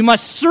 We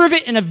must serve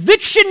it an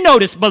eviction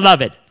notice,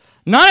 beloved.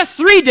 Not a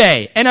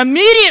 3-day, an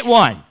immediate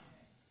one.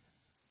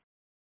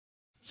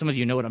 Some of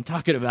you know what I'm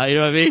talking about, you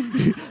know what I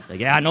mean? Like,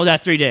 yeah, I know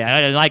that 3-day.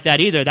 I didn't like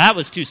that either. That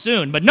was too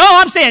soon. But no,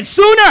 I'm saying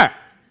sooner.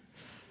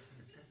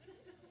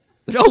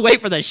 Don't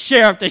wait for the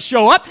sheriff to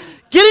show up.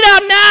 Get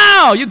it out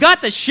now. You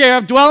got the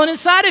sheriff dwelling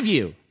inside of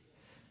you.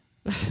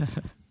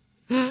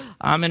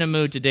 I'm in a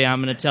mood today.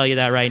 I'm going to tell you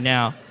that right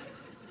now.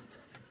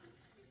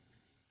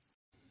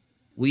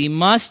 We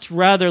must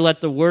rather let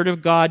the Word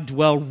of God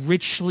dwell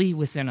richly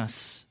within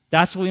us.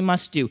 That's what we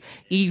must do.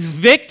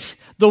 Evict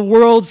the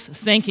world's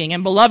thinking.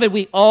 And beloved,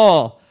 we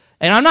all,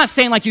 and I'm not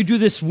saying like you do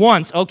this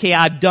once. Okay,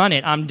 I've done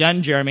it. I'm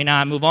done, Jeremy.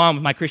 Now I move on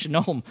with my Christian.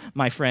 No,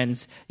 my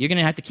friends, you're going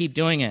to have to keep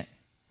doing it.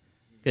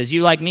 Because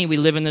you, like me, we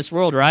live in this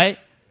world, right?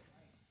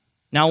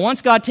 Now,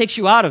 once God takes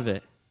you out of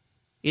it,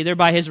 either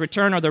by His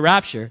return or the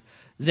rapture,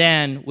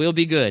 then we'll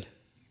be good.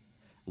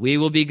 We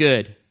will be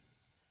good.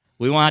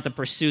 We won't have to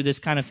pursue this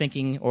kind of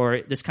thinking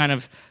or this kind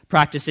of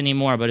practice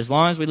anymore. But as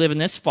long as we live in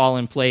this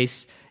fallen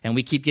place and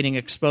we keep getting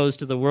exposed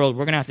to the world,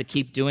 we're going to have to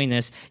keep doing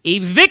this.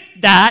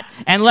 Evict that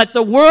and let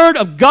the Word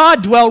of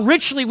God dwell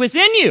richly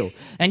within you.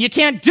 And you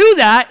can't do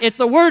that if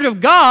the Word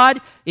of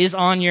God is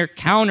on your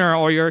counter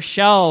or your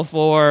shelf,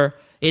 or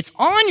it's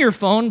on your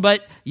phone,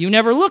 but you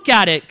never look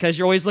at it because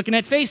you're always looking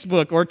at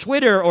Facebook or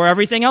Twitter or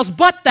everything else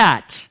but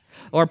that.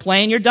 Or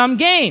playing your dumb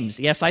games.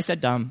 Yes, I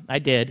said dumb. I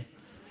did.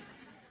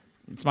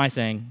 It's my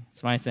thing.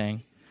 It's my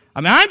thing.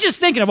 I mean, I'm just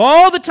thinking of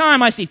all the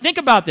time I see. Think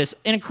about this.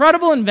 An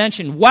incredible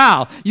invention.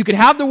 Wow. You could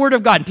have the Word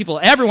of God. And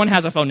everyone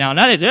has a phone now.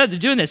 Now they're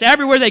doing this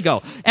everywhere they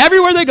go.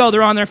 Everywhere they go,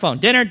 they're on their phone.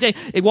 Dinner,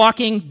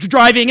 walking,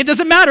 driving. It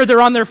doesn't matter.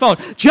 They're on their phone.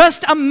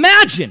 Just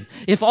imagine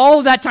if all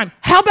of that time,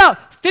 how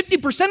about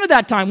 50% of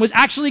that time was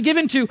actually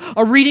given to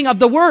a reading of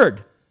the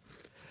Word?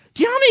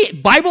 Do you know how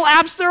many Bible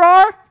apps there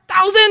are?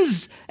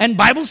 Thousands! And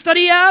Bible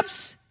study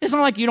apps. It's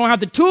not like you don't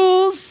have the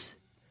tools.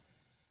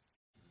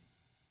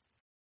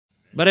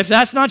 But if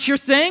that's not your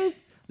thing,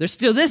 there's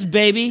still this,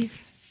 baby.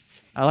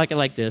 I like it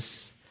like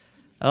this.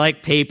 I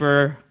like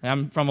paper.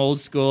 I'm from old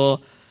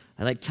school.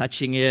 I like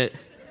touching it.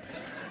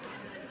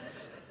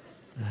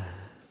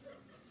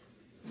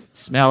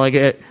 Smelling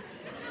it.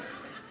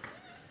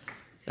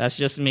 That's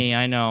just me,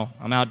 I know.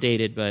 I'm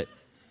outdated, but...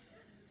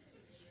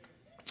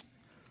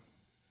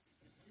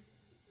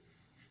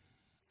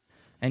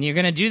 And you're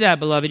going to do that,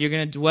 beloved. You're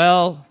going to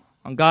dwell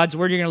on God's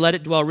Word. You're going to let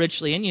it dwell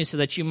richly in you so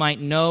that you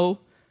might know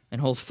and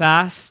hold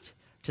fast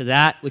to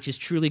that which is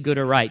truly good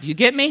or right. You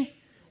get me?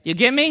 You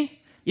get me?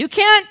 You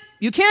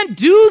can't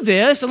do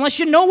this unless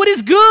you know what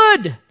is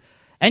good.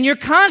 And you're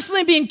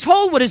constantly being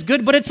told what is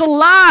good, but it's a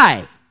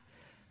lie.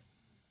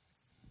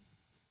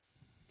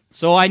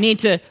 So I need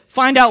to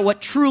find out what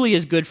truly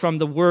is good from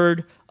the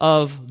Word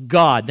of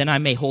God. Then I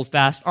may hold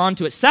fast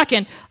onto it.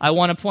 Second, I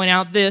want to point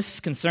out this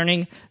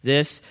concerning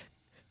this.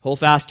 Hold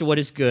fast to what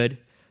is good.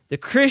 The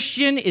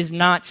Christian is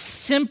not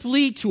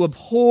simply to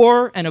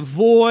abhor and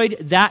avoid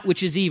that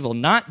which is evil.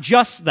 Not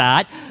just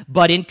that,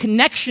 but in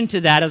connection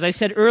to that, as I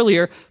said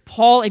earlier,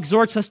 Paul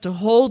exhorts us to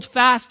hold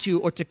fast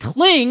to or to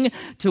cling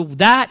to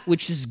that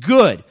which is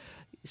good.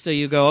 So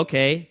you go,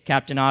 okay,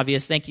 Captain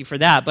Obvious, thank you for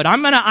that. But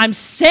I'm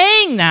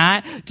saying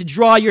that to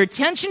draw your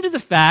attention to the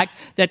fact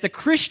that the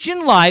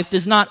Christian life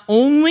does not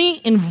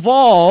only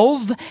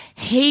involve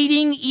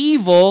hating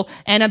evil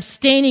and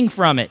abstaining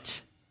from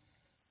it.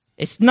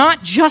 It's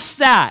not just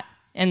that.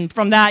 And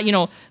from that,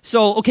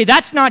 so, okay,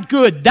 that's not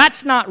good.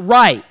 That's not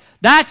right.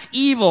 That's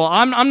evil.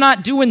 I'm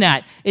not doing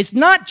that. It's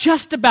not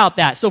just about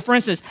that. So, for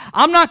instance,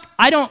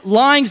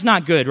 lying's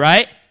not good,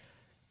 right?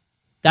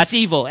 That's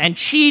evil. And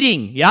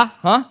cheating, yeah?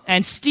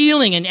 And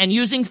stealing and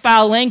using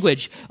foul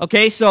language.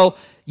 Okay, so,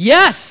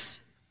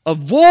 yes,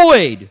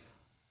 avoid,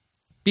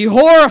 be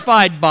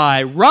horrified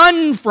by,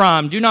 run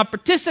from, do not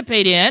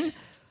participate in.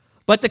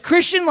 But the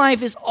Christian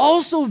life is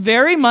also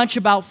very much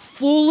about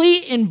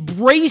fully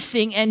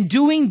embracing and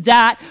doing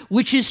that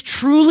which is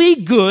truly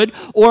good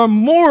or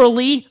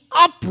morally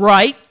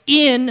upright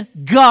in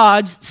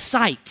God's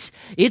sight.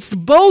 It's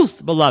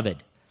both,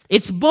 beloved.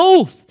 It's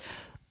both.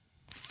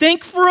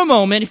 Think for a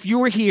moment, if you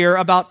were here,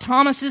 about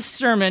Thomas's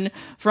sermon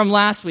from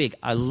last week.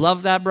 I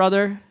love that,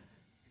 brother.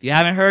 If you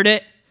haven't heard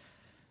it,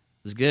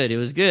 it was good. It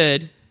was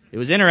good. It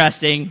was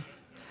interesting.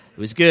 It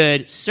was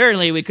good.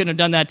 Certainly, we couldn't have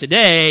done that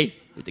today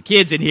with the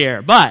kids in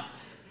here, but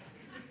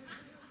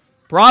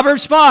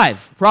Proverbs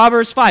 5,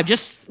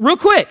 just real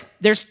quick,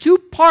 there's two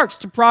parts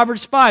to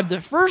Proverbs 5.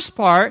 The first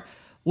part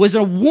was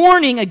a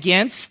warning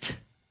against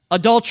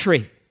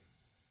adultery.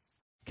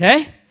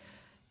 Okay?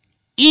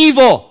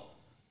 Evil.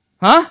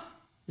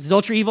 Is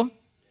adultery evil?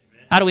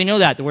 Amen. How do we know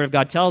that? The Word of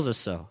God tells us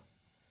so.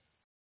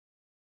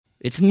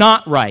 It's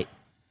not right.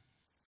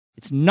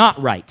 It's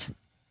not right.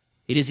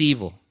 It is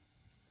evil.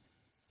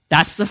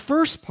 That's the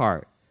first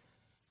part.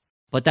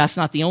 But that's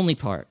not the only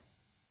part.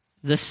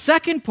 The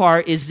second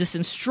part is this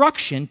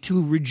instruction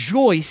to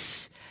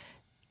rejoice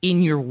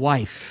in your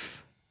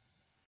wife.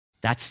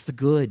 That's the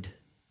good.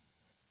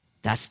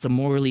 That's the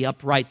morally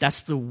upright.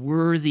 That's the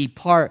worthy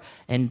part.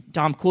 And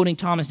I'm quoting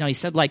Thomas now. He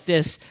said like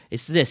this.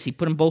 It's this. He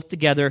put them both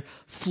together.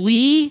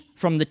 Flee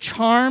from the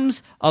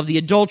charms of the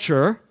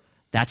adulterer.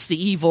 That's the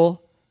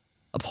evil.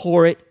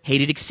 Abhor it.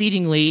 Hate it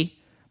exceedingly.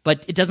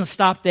 But it doesn't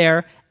stop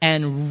there.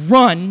 And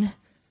run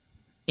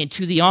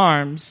into the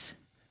arms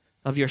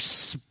of your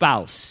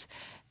spouse.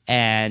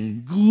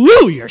 and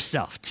glue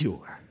yourself to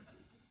her.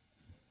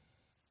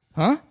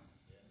 Huh?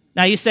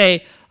 Now you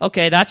say,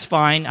 okay, that's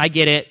fine. I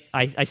get it.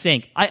 I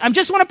think. I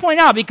just want to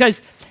point out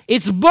because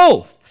it's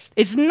both.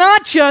 It's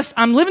not just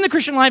I'm living the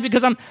Christian life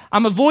because I'm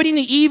avoiding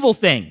the evil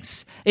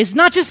things. It's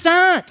not just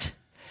that.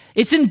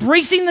 It's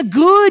embracing the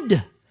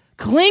good,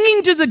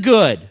 clinging to the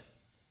good.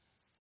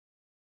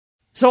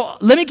 So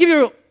let me give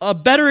you a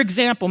better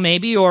example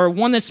maybe, or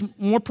one that's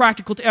more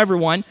practical to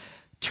everyone.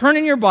 Turn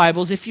in your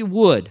Bibles, if you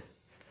would,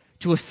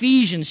 to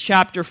Ephesians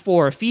chapter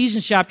 4.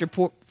 Ephesians chapter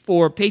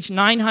 4, page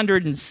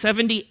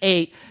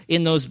 978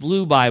 in those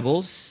blue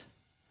Bibles.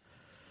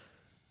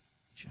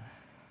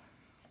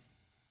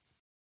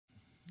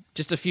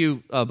 Just a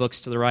few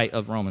books to the right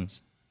of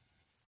Romans.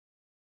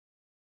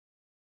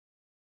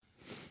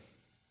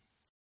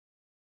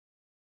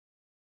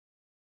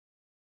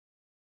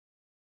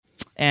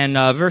 And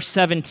verse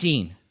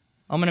 17.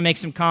 I'm going to make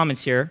some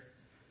comments here.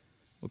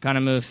 We'll kind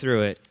of move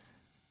through it.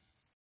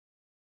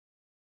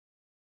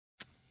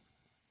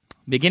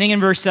 Beginning in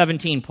verse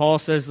 17, Paul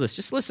says this.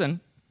 Just listen.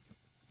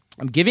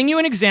 I'm giving you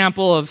an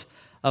example of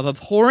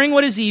abhorring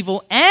what is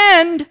evil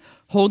and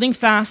holding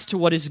fast to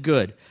what is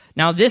good.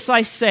 Now this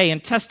I say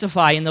and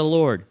testify in the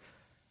Lord,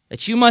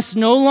 that you must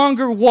no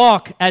longer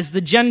walk as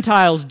the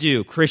Gentiles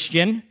do,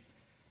 Christian,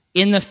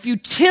 in the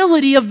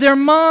futility of their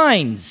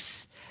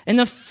minds, in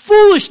the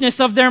foolishness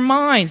of their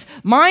minds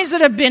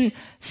that have been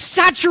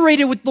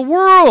saturated with the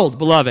world,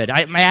 beloved.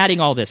 I'm adding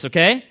all this,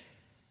 okay?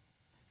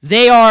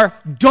 They are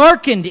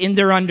darkened in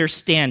their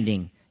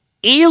understanding,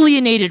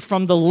 alienated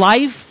from the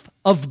life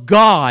of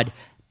God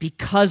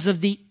because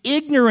of the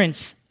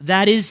ignorance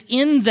that is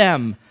in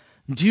them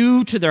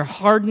due to their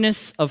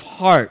hardness of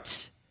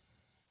heart.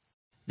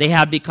 They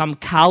have become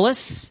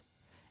callous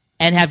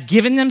and have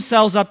given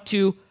themselves up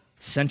to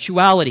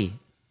sensuality,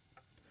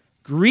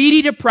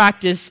 greedy to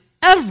practice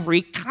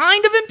every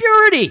kind of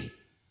impurity.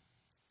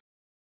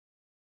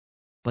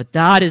 But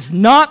that is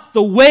not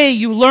the way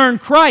you learn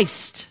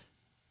Christ,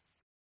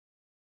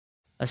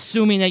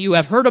 assuming that you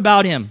have heard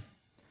about him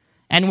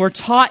and were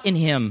taught in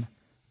him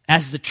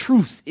as the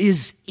truth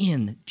is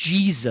in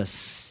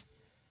Jesus.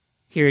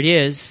 Here it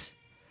is.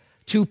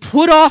 To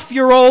put off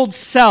your old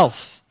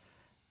self,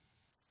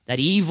 that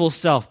evil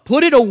self,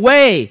 put it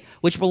away,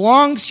 which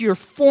belongs to your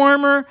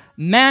former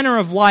manner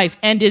of life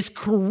and is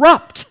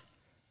corrupt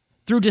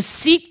through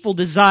deceitful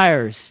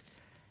desires,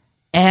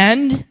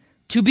 and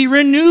to be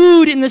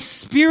renewed in the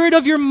spirit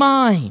of your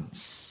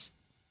minds,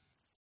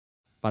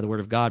 by the word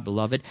of God,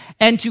 beloved,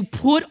 and to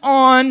put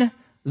on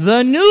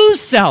the new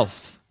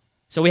self.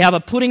 So we have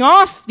a putting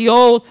off the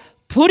old,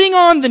 putting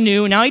on the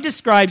new. Now he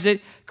describes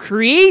it,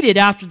 created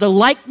after the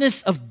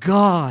likeness of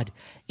God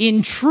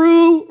in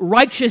true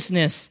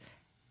righteousness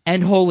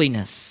and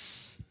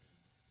holiness.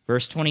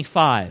 Verse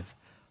 25,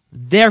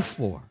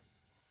 therefore,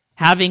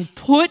 having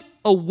put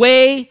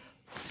away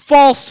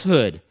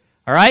falsehood,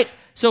 all right?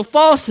 So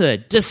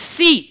falsehood,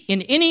 deceit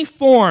in any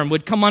form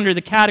would come under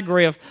the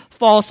category of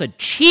falsehood.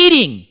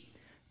 Cheating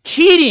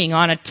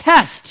on a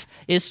test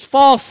is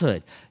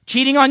falsehood.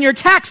 Cheating on your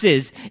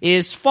taxes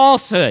is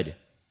falsehood.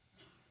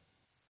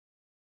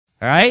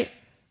 All right?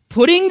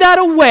 Putting that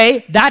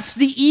away, that's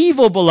the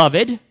evil,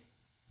 beloved.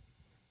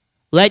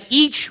 Let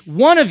each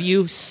one of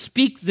you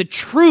speak the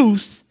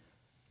truth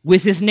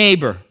with his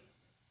neighbor.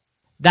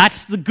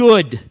 That's the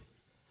good.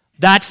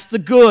 That's the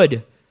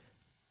good.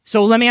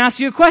 So let me ask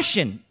you a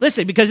question.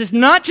 Listen, because it's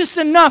not just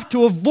enough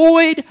to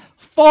avoid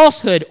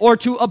falsehood or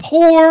to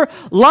abhor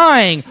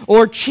lying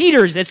or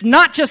cheaters. It's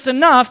not just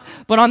enough,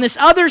 but on this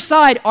other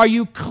side, are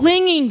you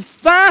clinging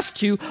fast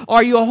to,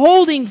 are you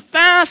holding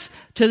fast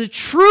to the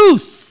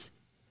truth?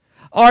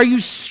 Are you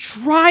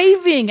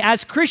striving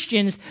as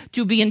Christians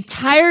to be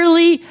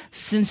entirely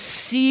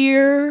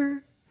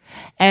sincere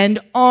and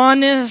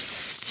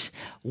honest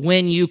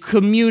when you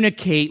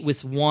communicate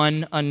with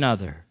one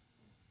another?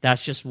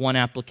 That's just one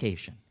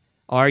application.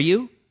 Are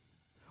you?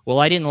 Well,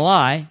 I didn't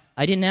lie.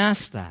 I didn't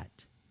ask that.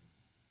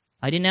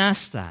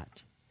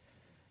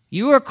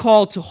 You are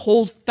called to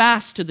hold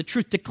fast to the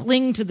truth, to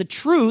cling to the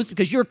truth,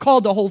 because you're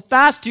called to hold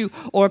fast to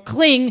or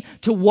cling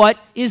to what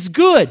is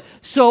good.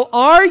 So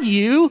are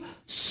you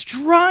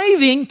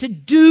striving to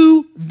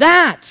do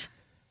that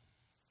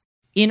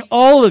in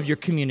all of your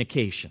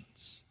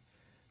communications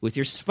with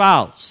your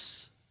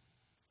spouse,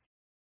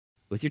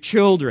 with your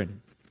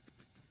children,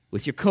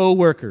 with your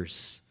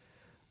co-workers,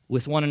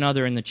 with one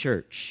another in the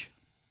church?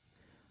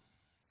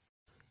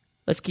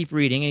 Let's keep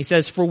reading. And he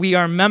says, for we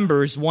are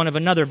members one of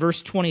another.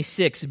 Verse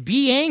 26,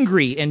 be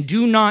angry and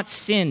do not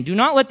sin. Do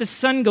not let the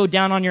sun go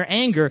down on your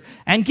anger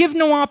and give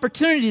no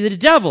opportunity to the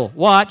devil.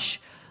 Watch.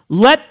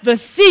 Let the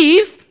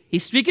thief,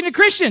 he's speaking to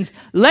Christians,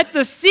 let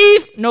the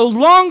thief no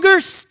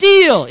longer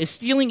steal. Is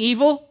stealing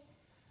evil?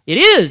 It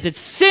is. It's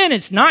sin.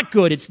 It's not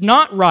good. It's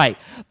not right.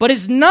 But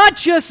it's not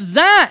just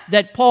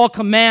that Paul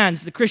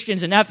commands the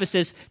Christians in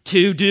Ephesus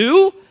to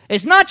do.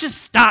 It's not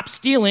just stop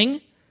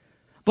stealing,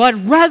 but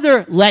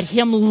rather let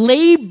him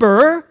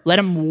labor, let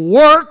him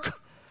work,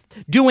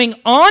 doing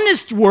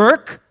honest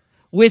work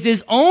with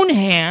his own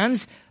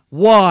hands,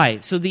 Why?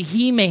 So that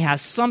he may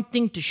have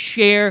something to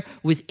share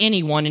with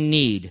anyone in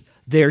need.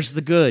 There's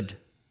the good.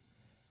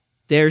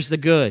 There's the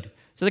good.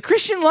 So the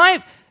Christian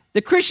life,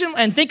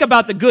 and think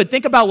about the good.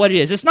 Think about what it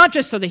is. It's not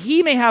just so that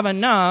he may have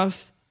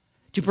enough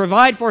to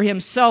provide for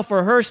himself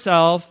or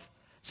herself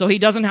so he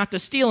doesn't have to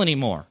steal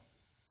anymore.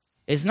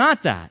 It's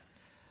not that.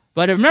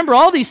 But remember,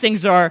 all these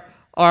things are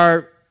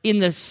in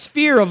the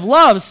sphere of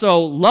love.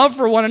 So love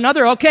for one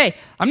another. Okay,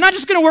 I'm not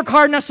just going to work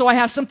hard enough so I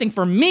have something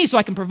for me, so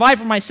I can provide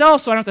for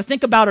myself, so I don't have to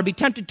think about or be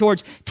tempted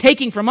towards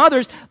taking from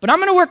others, but I'm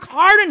going to work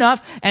hard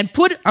enough and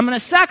I'm going to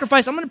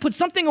sacrifice, I'm going to put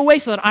something away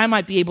so that I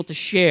might be able to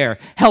share,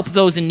 help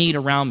those in need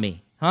around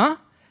me. Huh?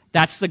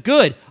 That's the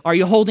good. Are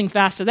you holding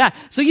fast to that?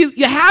 So you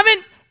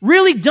haven't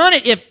really done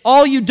it if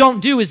all you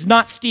don't do is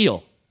not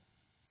steal.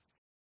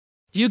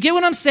 Do you get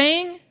what I'm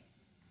saying?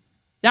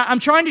 Now, I'm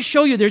trying to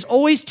show you there's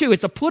always two.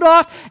 It's a put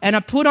off and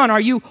a put on. Are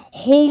you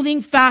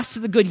holding fast to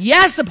the good?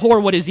 Yes, abhor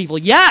what is evil.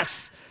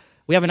 Yes.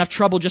 We have enough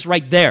trouble just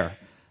right there.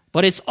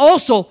 But it's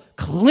also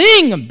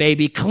cling,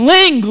 baby.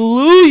 Cling,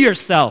 glue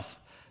yourself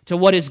to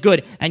what is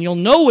good. And you'll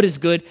know what is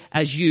good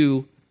as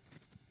you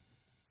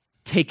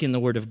take in the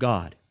word of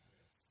God.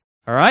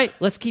 All right,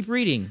 let's keep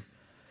reading.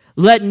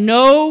 Let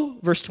no,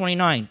 verse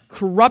 29,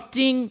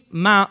 corrupting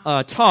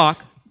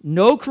talk,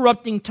 no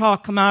corrupting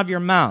talk come out of your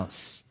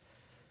mouths.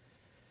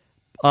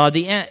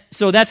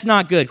 So that's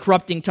not good,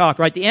 corrupting talk,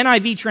 right? The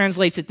NIV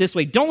translates it this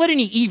way. Don't let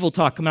any evil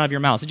talk come out of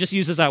your mouth. It just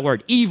uses that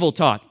word, evil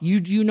talk.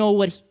 You know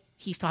what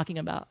he's talking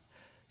about.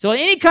 So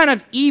any kind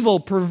of evil,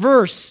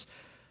 perverse,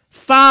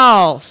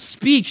 foul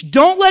speech,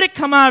 don't let it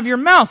come out of your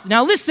mouth.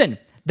 Now listen,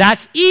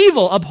 that's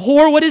evil.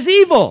 Abhor what is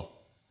evil.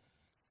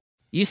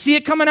 You see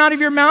it coming out of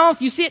your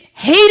mouth? You see it?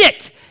 Hate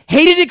it.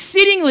 Hate it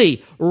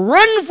exceedingly.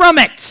 Run from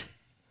it.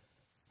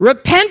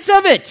 Repent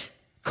of it.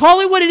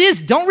 Call it what it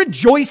is. Don't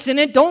rejoice in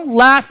it. Don't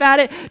laugh at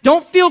it.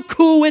 Don't feel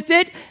cool with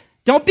it.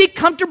 Don't be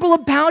comfortable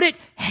about it.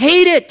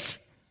 Hate it.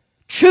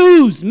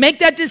 Choose. Make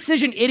that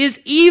decision. It is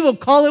evil.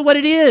 Call it what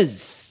it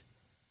is.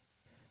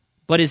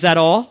 But is that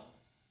all?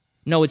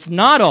 No, it's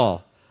not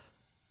all.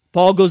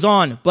 Paul goes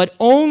on, but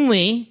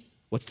only,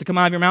 what's to come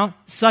out of your mouth?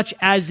 Such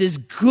as is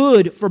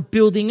good for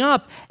building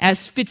up,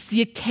 as fits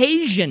the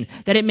occasion,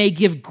 that it may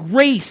give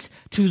grace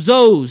to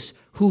those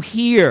who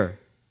hear.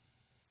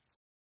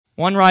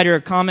 One writer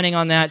commenting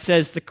on that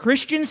says, the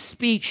Christian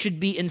speech should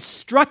be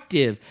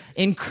instructive,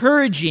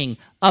 encouraging,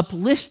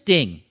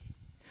 uplifting.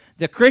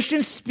 The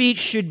Christian speech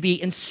should be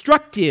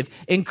instructive,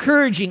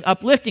 encouraging,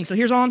 uplifting. So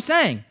here's all I'm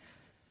saying.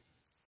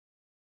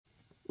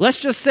 Let's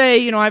just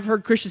say, I've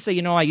heard Christians say,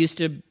 I used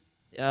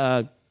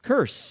to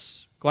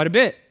curse quite a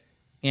bit.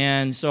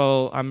 And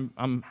so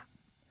I'm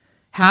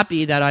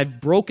happy that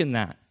I've broken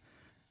that.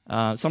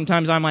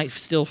 Sometimes I might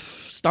still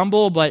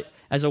stumble, but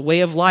as a way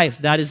of life,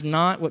 that is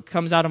not what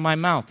comes out of my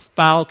mouth.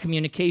 Foul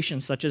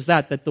communication such as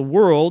that the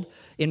world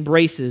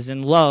embraces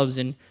and loves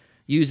and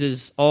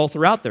uses all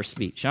throughout their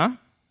speech, huh?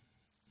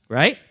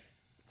 Right?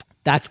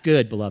 That's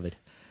good, beloved.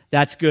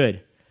 That's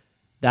good.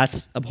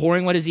 That's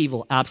abhorring what is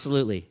evil,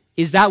 absolutely.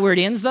 Is that where it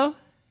ends, though?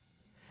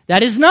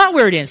 That is not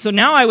where it ends. So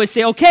now I would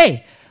say,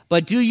 okay,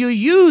 but do you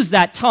use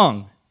that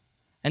tongue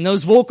and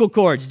those vocal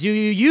cords? Do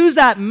you use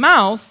that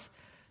mouth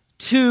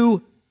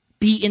to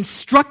be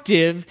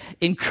instructive,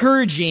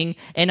 encouraging,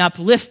 and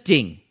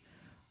uplifting?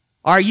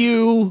 Are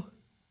you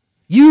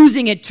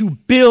using it to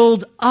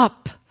build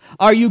up?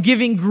 Are you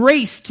giving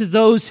grace to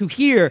those who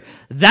hear?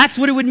 That's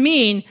what it would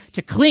mean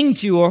to cling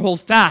to or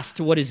hold fast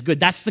to what is good.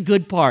 That's the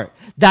good part.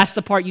 That's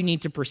the part you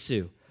need to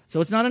pursue.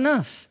 So it's not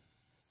enough.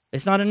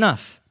 It's not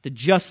enough to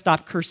just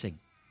stop cursing,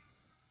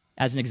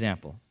 as an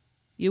example.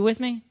 You with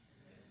me?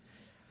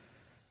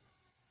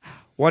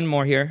 One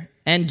more here.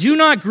 And do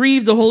not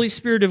grieve the Holy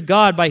Spirit of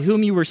God, by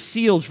whom you were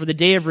sealed for the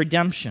day of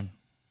redemption.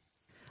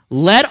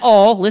 Let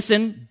all,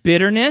 listen,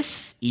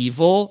 bitterness,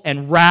 evil,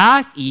 and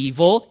wrath,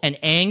 evil, and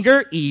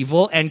anger,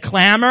 evil, and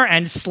clamor,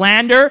 and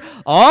slander,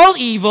 all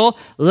evil,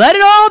 let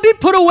it all be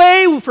put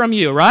away from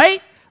you,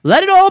 right?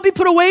 Let it all be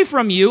put away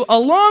from you,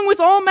 along with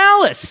all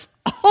malice.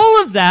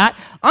 All of that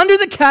under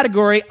the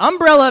category,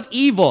 umbrella of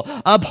evil.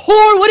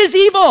 Abhor what is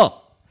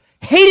evil.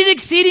 Hate it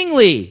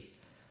exceedingly.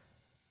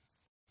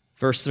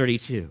 Verse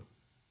 32.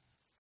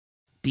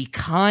 Be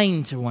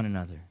kind to one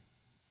another,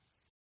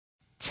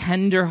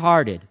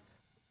 tender-hearted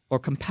or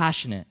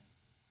compassionate,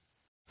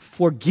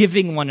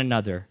 forgiving one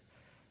another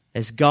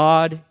as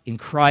God in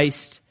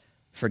Christ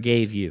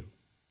forgave you.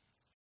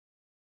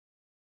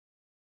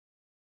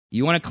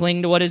 You want to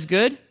cling to what is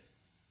good?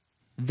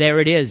 There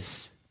it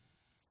is.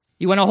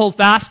 You want to hold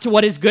fast to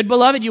what is good,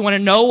 beloved? You want to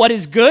know what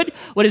is good,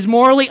 what is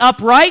morally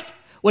upright,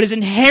 what is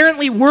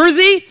inherently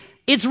worthy?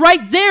 It's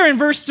right there in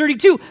verse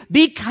 32.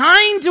 Be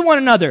kind to one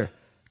another,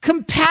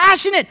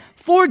 compassionate,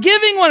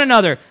 forgiving one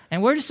another.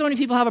 And where do so many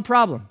people have a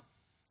problem?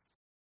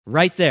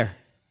 Right there.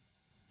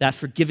 That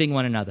forgiving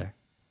one another.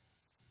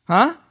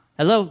 Huh?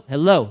 Hello.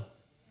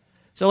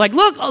 So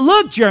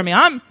look, Jeremy,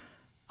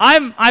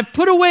 I've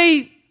put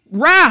away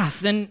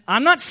wrath and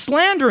I'm not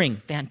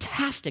slandering.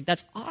 Fantastic.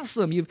 That's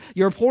awesome.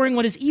 You're abhorring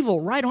what is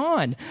evil. Right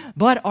on.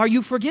 But are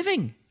you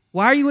forgiving?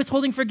 Why are you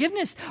withholding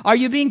forgiveness? Are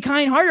you being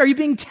kind-hearted? Are you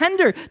being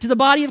tender to the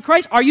body of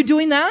Christ? Are you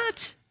doing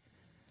that?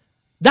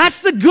 That's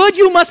the good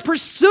you must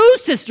pursue,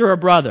 sister or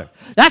brother.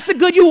 That's the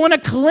good you want to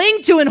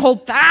cling to and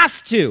hold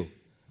fast to.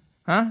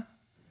 Huh?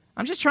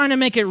 I'm just trying to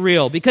make it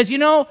real because,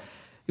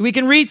 we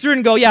can read through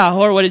and go, yeah,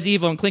 horror what is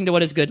evil and cling to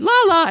what is good,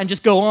 and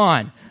just go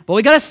on. But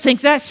we got to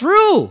think that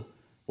through.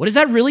 What does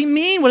that really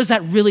mean? What does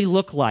that really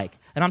look like?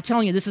 And I'm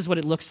telling you, this is what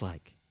it looks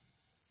like.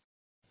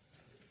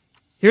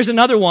 Here's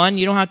another one.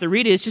 You don't have to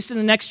read it. It's just in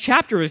the next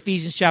chapter of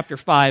Ephesians chapter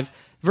 5,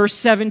 verse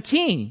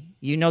 17.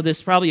 You know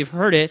this, probably you've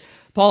heard it.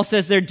 Paul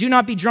says there, do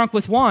not be drunk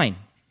with wine.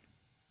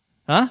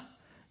 Huh?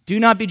 Do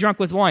not be drunk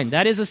with wine.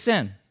 That is a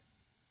sin.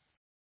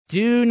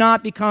 Do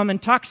not become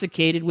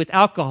intoxicated with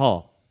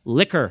alcohol,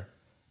 liquor.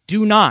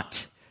 Do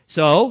not.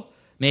 So,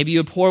 maybe you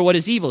abhor what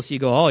is evil. So you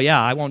go, oh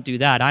yeah, I won't do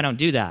that. I don't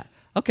do that.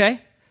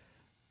 Okay.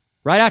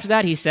 Right after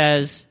that, he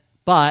says,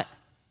 but,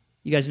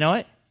 you guys know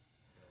it?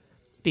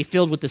 Be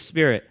filled with the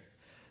Spirit,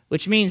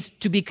 which means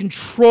to be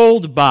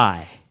controlled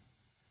by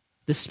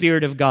the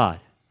Spirit of God.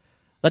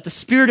 Let the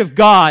Spirit of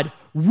God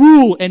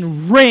rule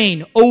and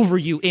reign over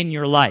you in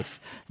your life.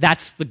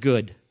 That's the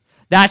good.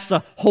 That's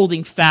the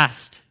holding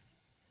fast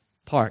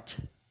part.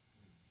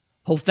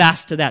 Hold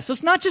fast to that. So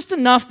it's not just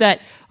enough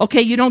that,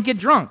 okay, you don't get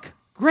drunk.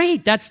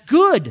 Great, that's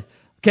good.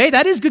 Okay,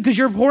 that is good because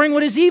you're abhorring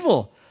what is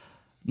evil.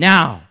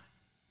 Now,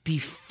 be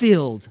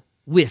filled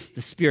with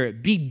the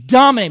Spirit. Be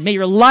dominated. May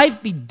your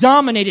life be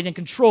dominated and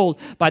controlled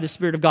by the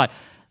Spirit of God.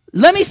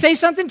 Let me say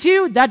something to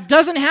you. That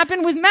doesn't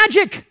happen with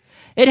magic.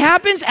 It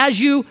happens as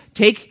you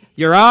take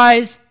your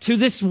eyes to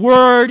this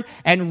word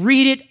and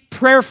read it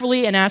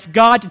prayerfully and ask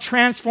God to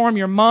transform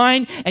your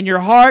mind and your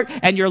heart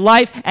and your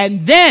life,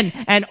 and then,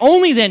 and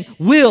only then,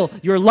 will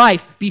your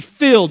life be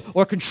filled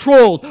or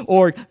controlled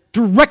or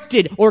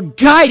directed or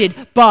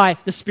guided by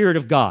the Spirit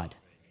of God.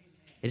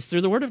 It's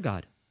through the Word of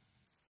God.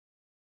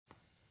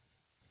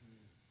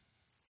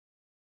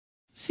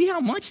 See how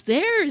much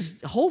there is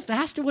hold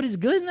fast to what is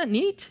good? Isn't that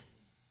neat?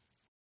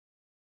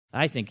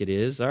 I think it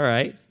is. All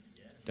right.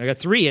 I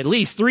got at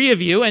least three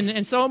of you,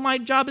 and so my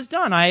job is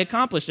done. I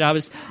accomplished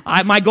it.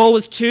 My goal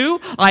was 2.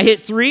 I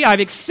hit 3.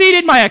 I've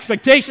exceeded my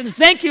expectations.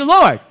 Thank you,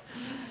 Lord.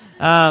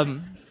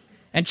 And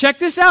check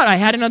this out. I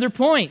had another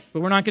point,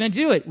 but we're not going to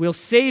do it. We'll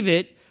save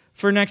it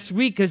for next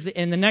week,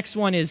 and the next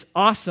one is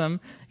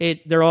awesome.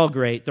 They're all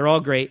great. They're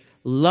all great.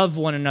 Love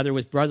one another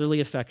with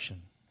brotherly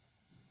affection.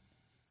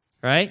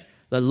 Right?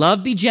 Let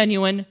love be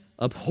genuine.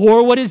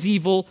 Abhor what is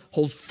evil.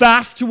 Hold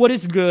fast to what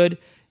is good.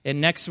 And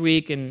next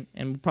week, and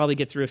we'll probably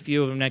get through a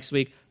few of them next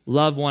week,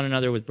 love one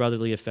another with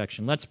brotherly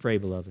affection. Let's pray,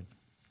 beloved.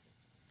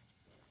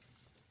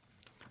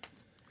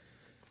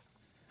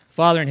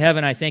 Father in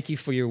heaven, I thank you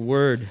for your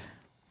word.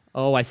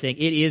 Oh, I think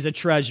it is a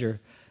treasure.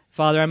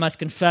 Father, I must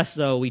confess,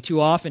 though, we too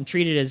often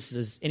treat it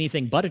as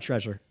anything but a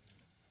treasure.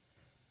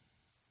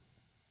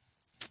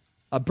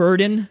 A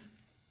burden,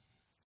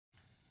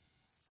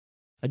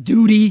 a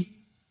duty,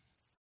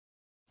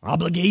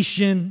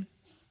 obligation,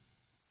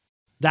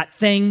 that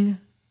thing,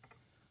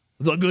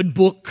 the good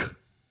book.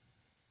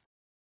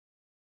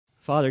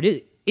 Father,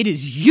 it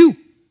is you.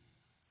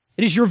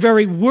 It is your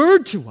very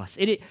word to us.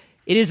 It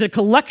is a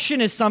collection,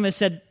 as some have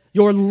said,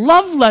 your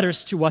love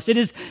letters to us. It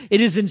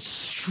is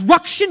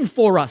instruction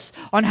for us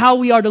on how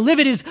we are to live.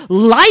 It is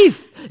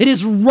life. It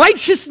is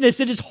righteousness.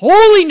 It is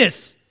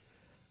holiness.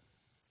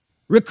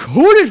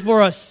 Recorded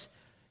for us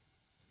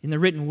in the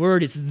written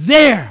word. It's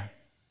there.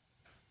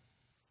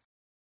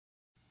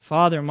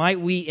 Father, might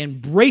we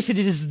embrace it.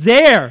 It is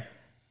there.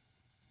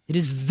 It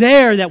is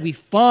there that we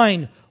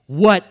find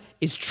what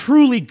is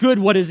truly good,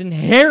 what is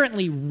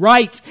inherently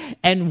right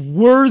and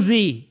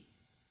worthy,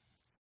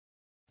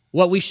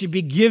 what we should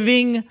be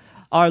giving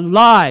our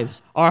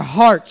lives, our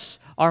hearts,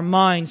 our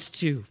minds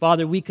to.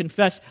 Father, we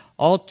confess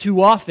all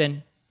too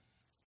often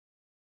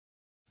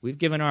we've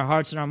given our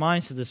hearts and our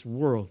minds to this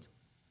world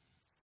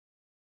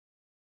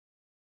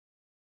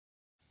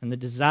and the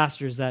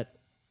disasters that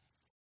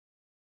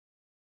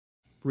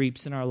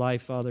reaps in our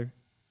life, Father.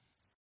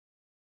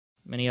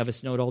 Many of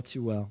us know it all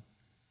too well.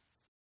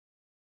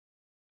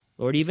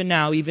 Lord, even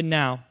now,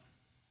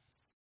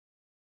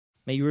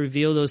 may you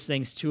reveal those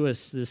things to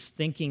us, this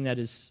thinking that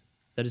is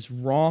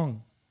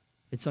wrong.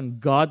 It's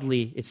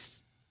ungodly. It's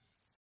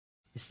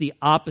the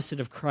opposite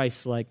of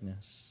Christ's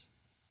likeness.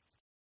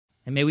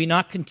 And may we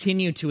not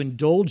continue to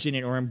indulge in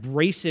it or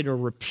embrace it or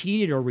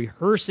repeat it or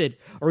rehearse it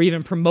or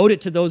even promote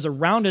it to those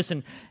around us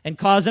and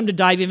cause them to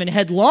dive even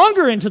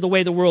headlonger into the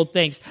way the world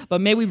thinks.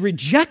 But may we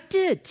reject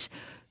it.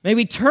 May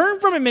we turn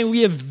from it. May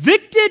we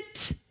evict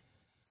it.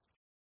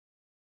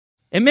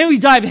 And may we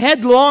dive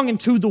headlong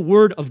into the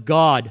Word of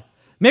God.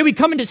 May we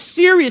come into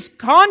serious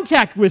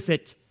contact with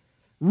it,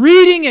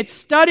 reading it,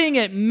 studying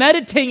it,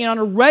 meditating it on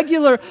a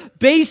regular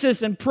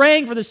basis and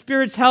praying for the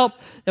Spirit's help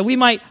that we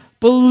might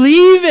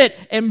believe it,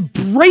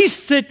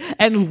 embrace it,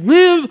 and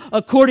live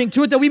according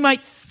to it, that we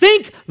might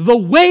think the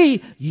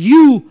way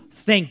you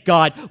think,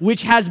 God,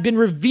 which has been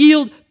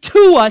revealed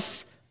to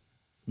us,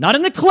 not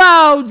in the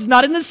clouds,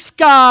 not in the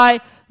sky,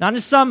 not in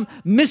some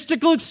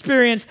mystical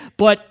experience,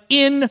 but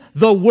in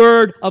the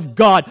Word of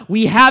God.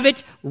 We have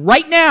it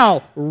right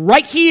now,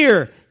 right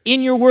here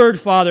in your Word,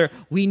 Father.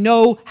 We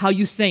know how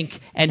you think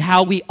and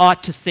how we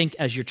ought to think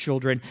as your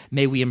children.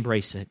 May we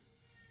embrace it.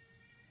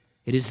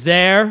 It is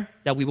there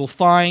that we will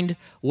find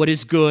what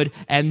is good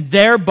and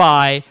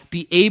thereby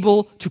be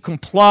able to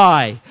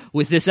comply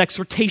with this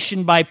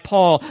exhortation by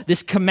Paul,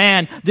 this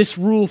command, this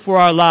rule for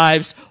our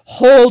lives.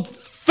 Hold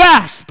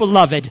fast,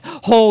 beloved.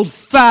 Hold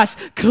fast.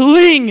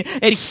 Cling.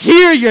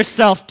 Adhere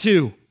yourself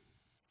to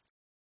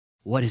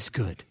what is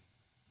good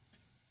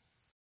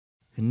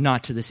and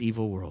not to this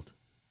evil world.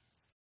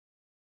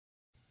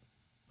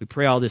 We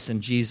pray all this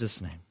in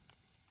Jesus' name.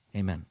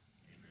 Amen.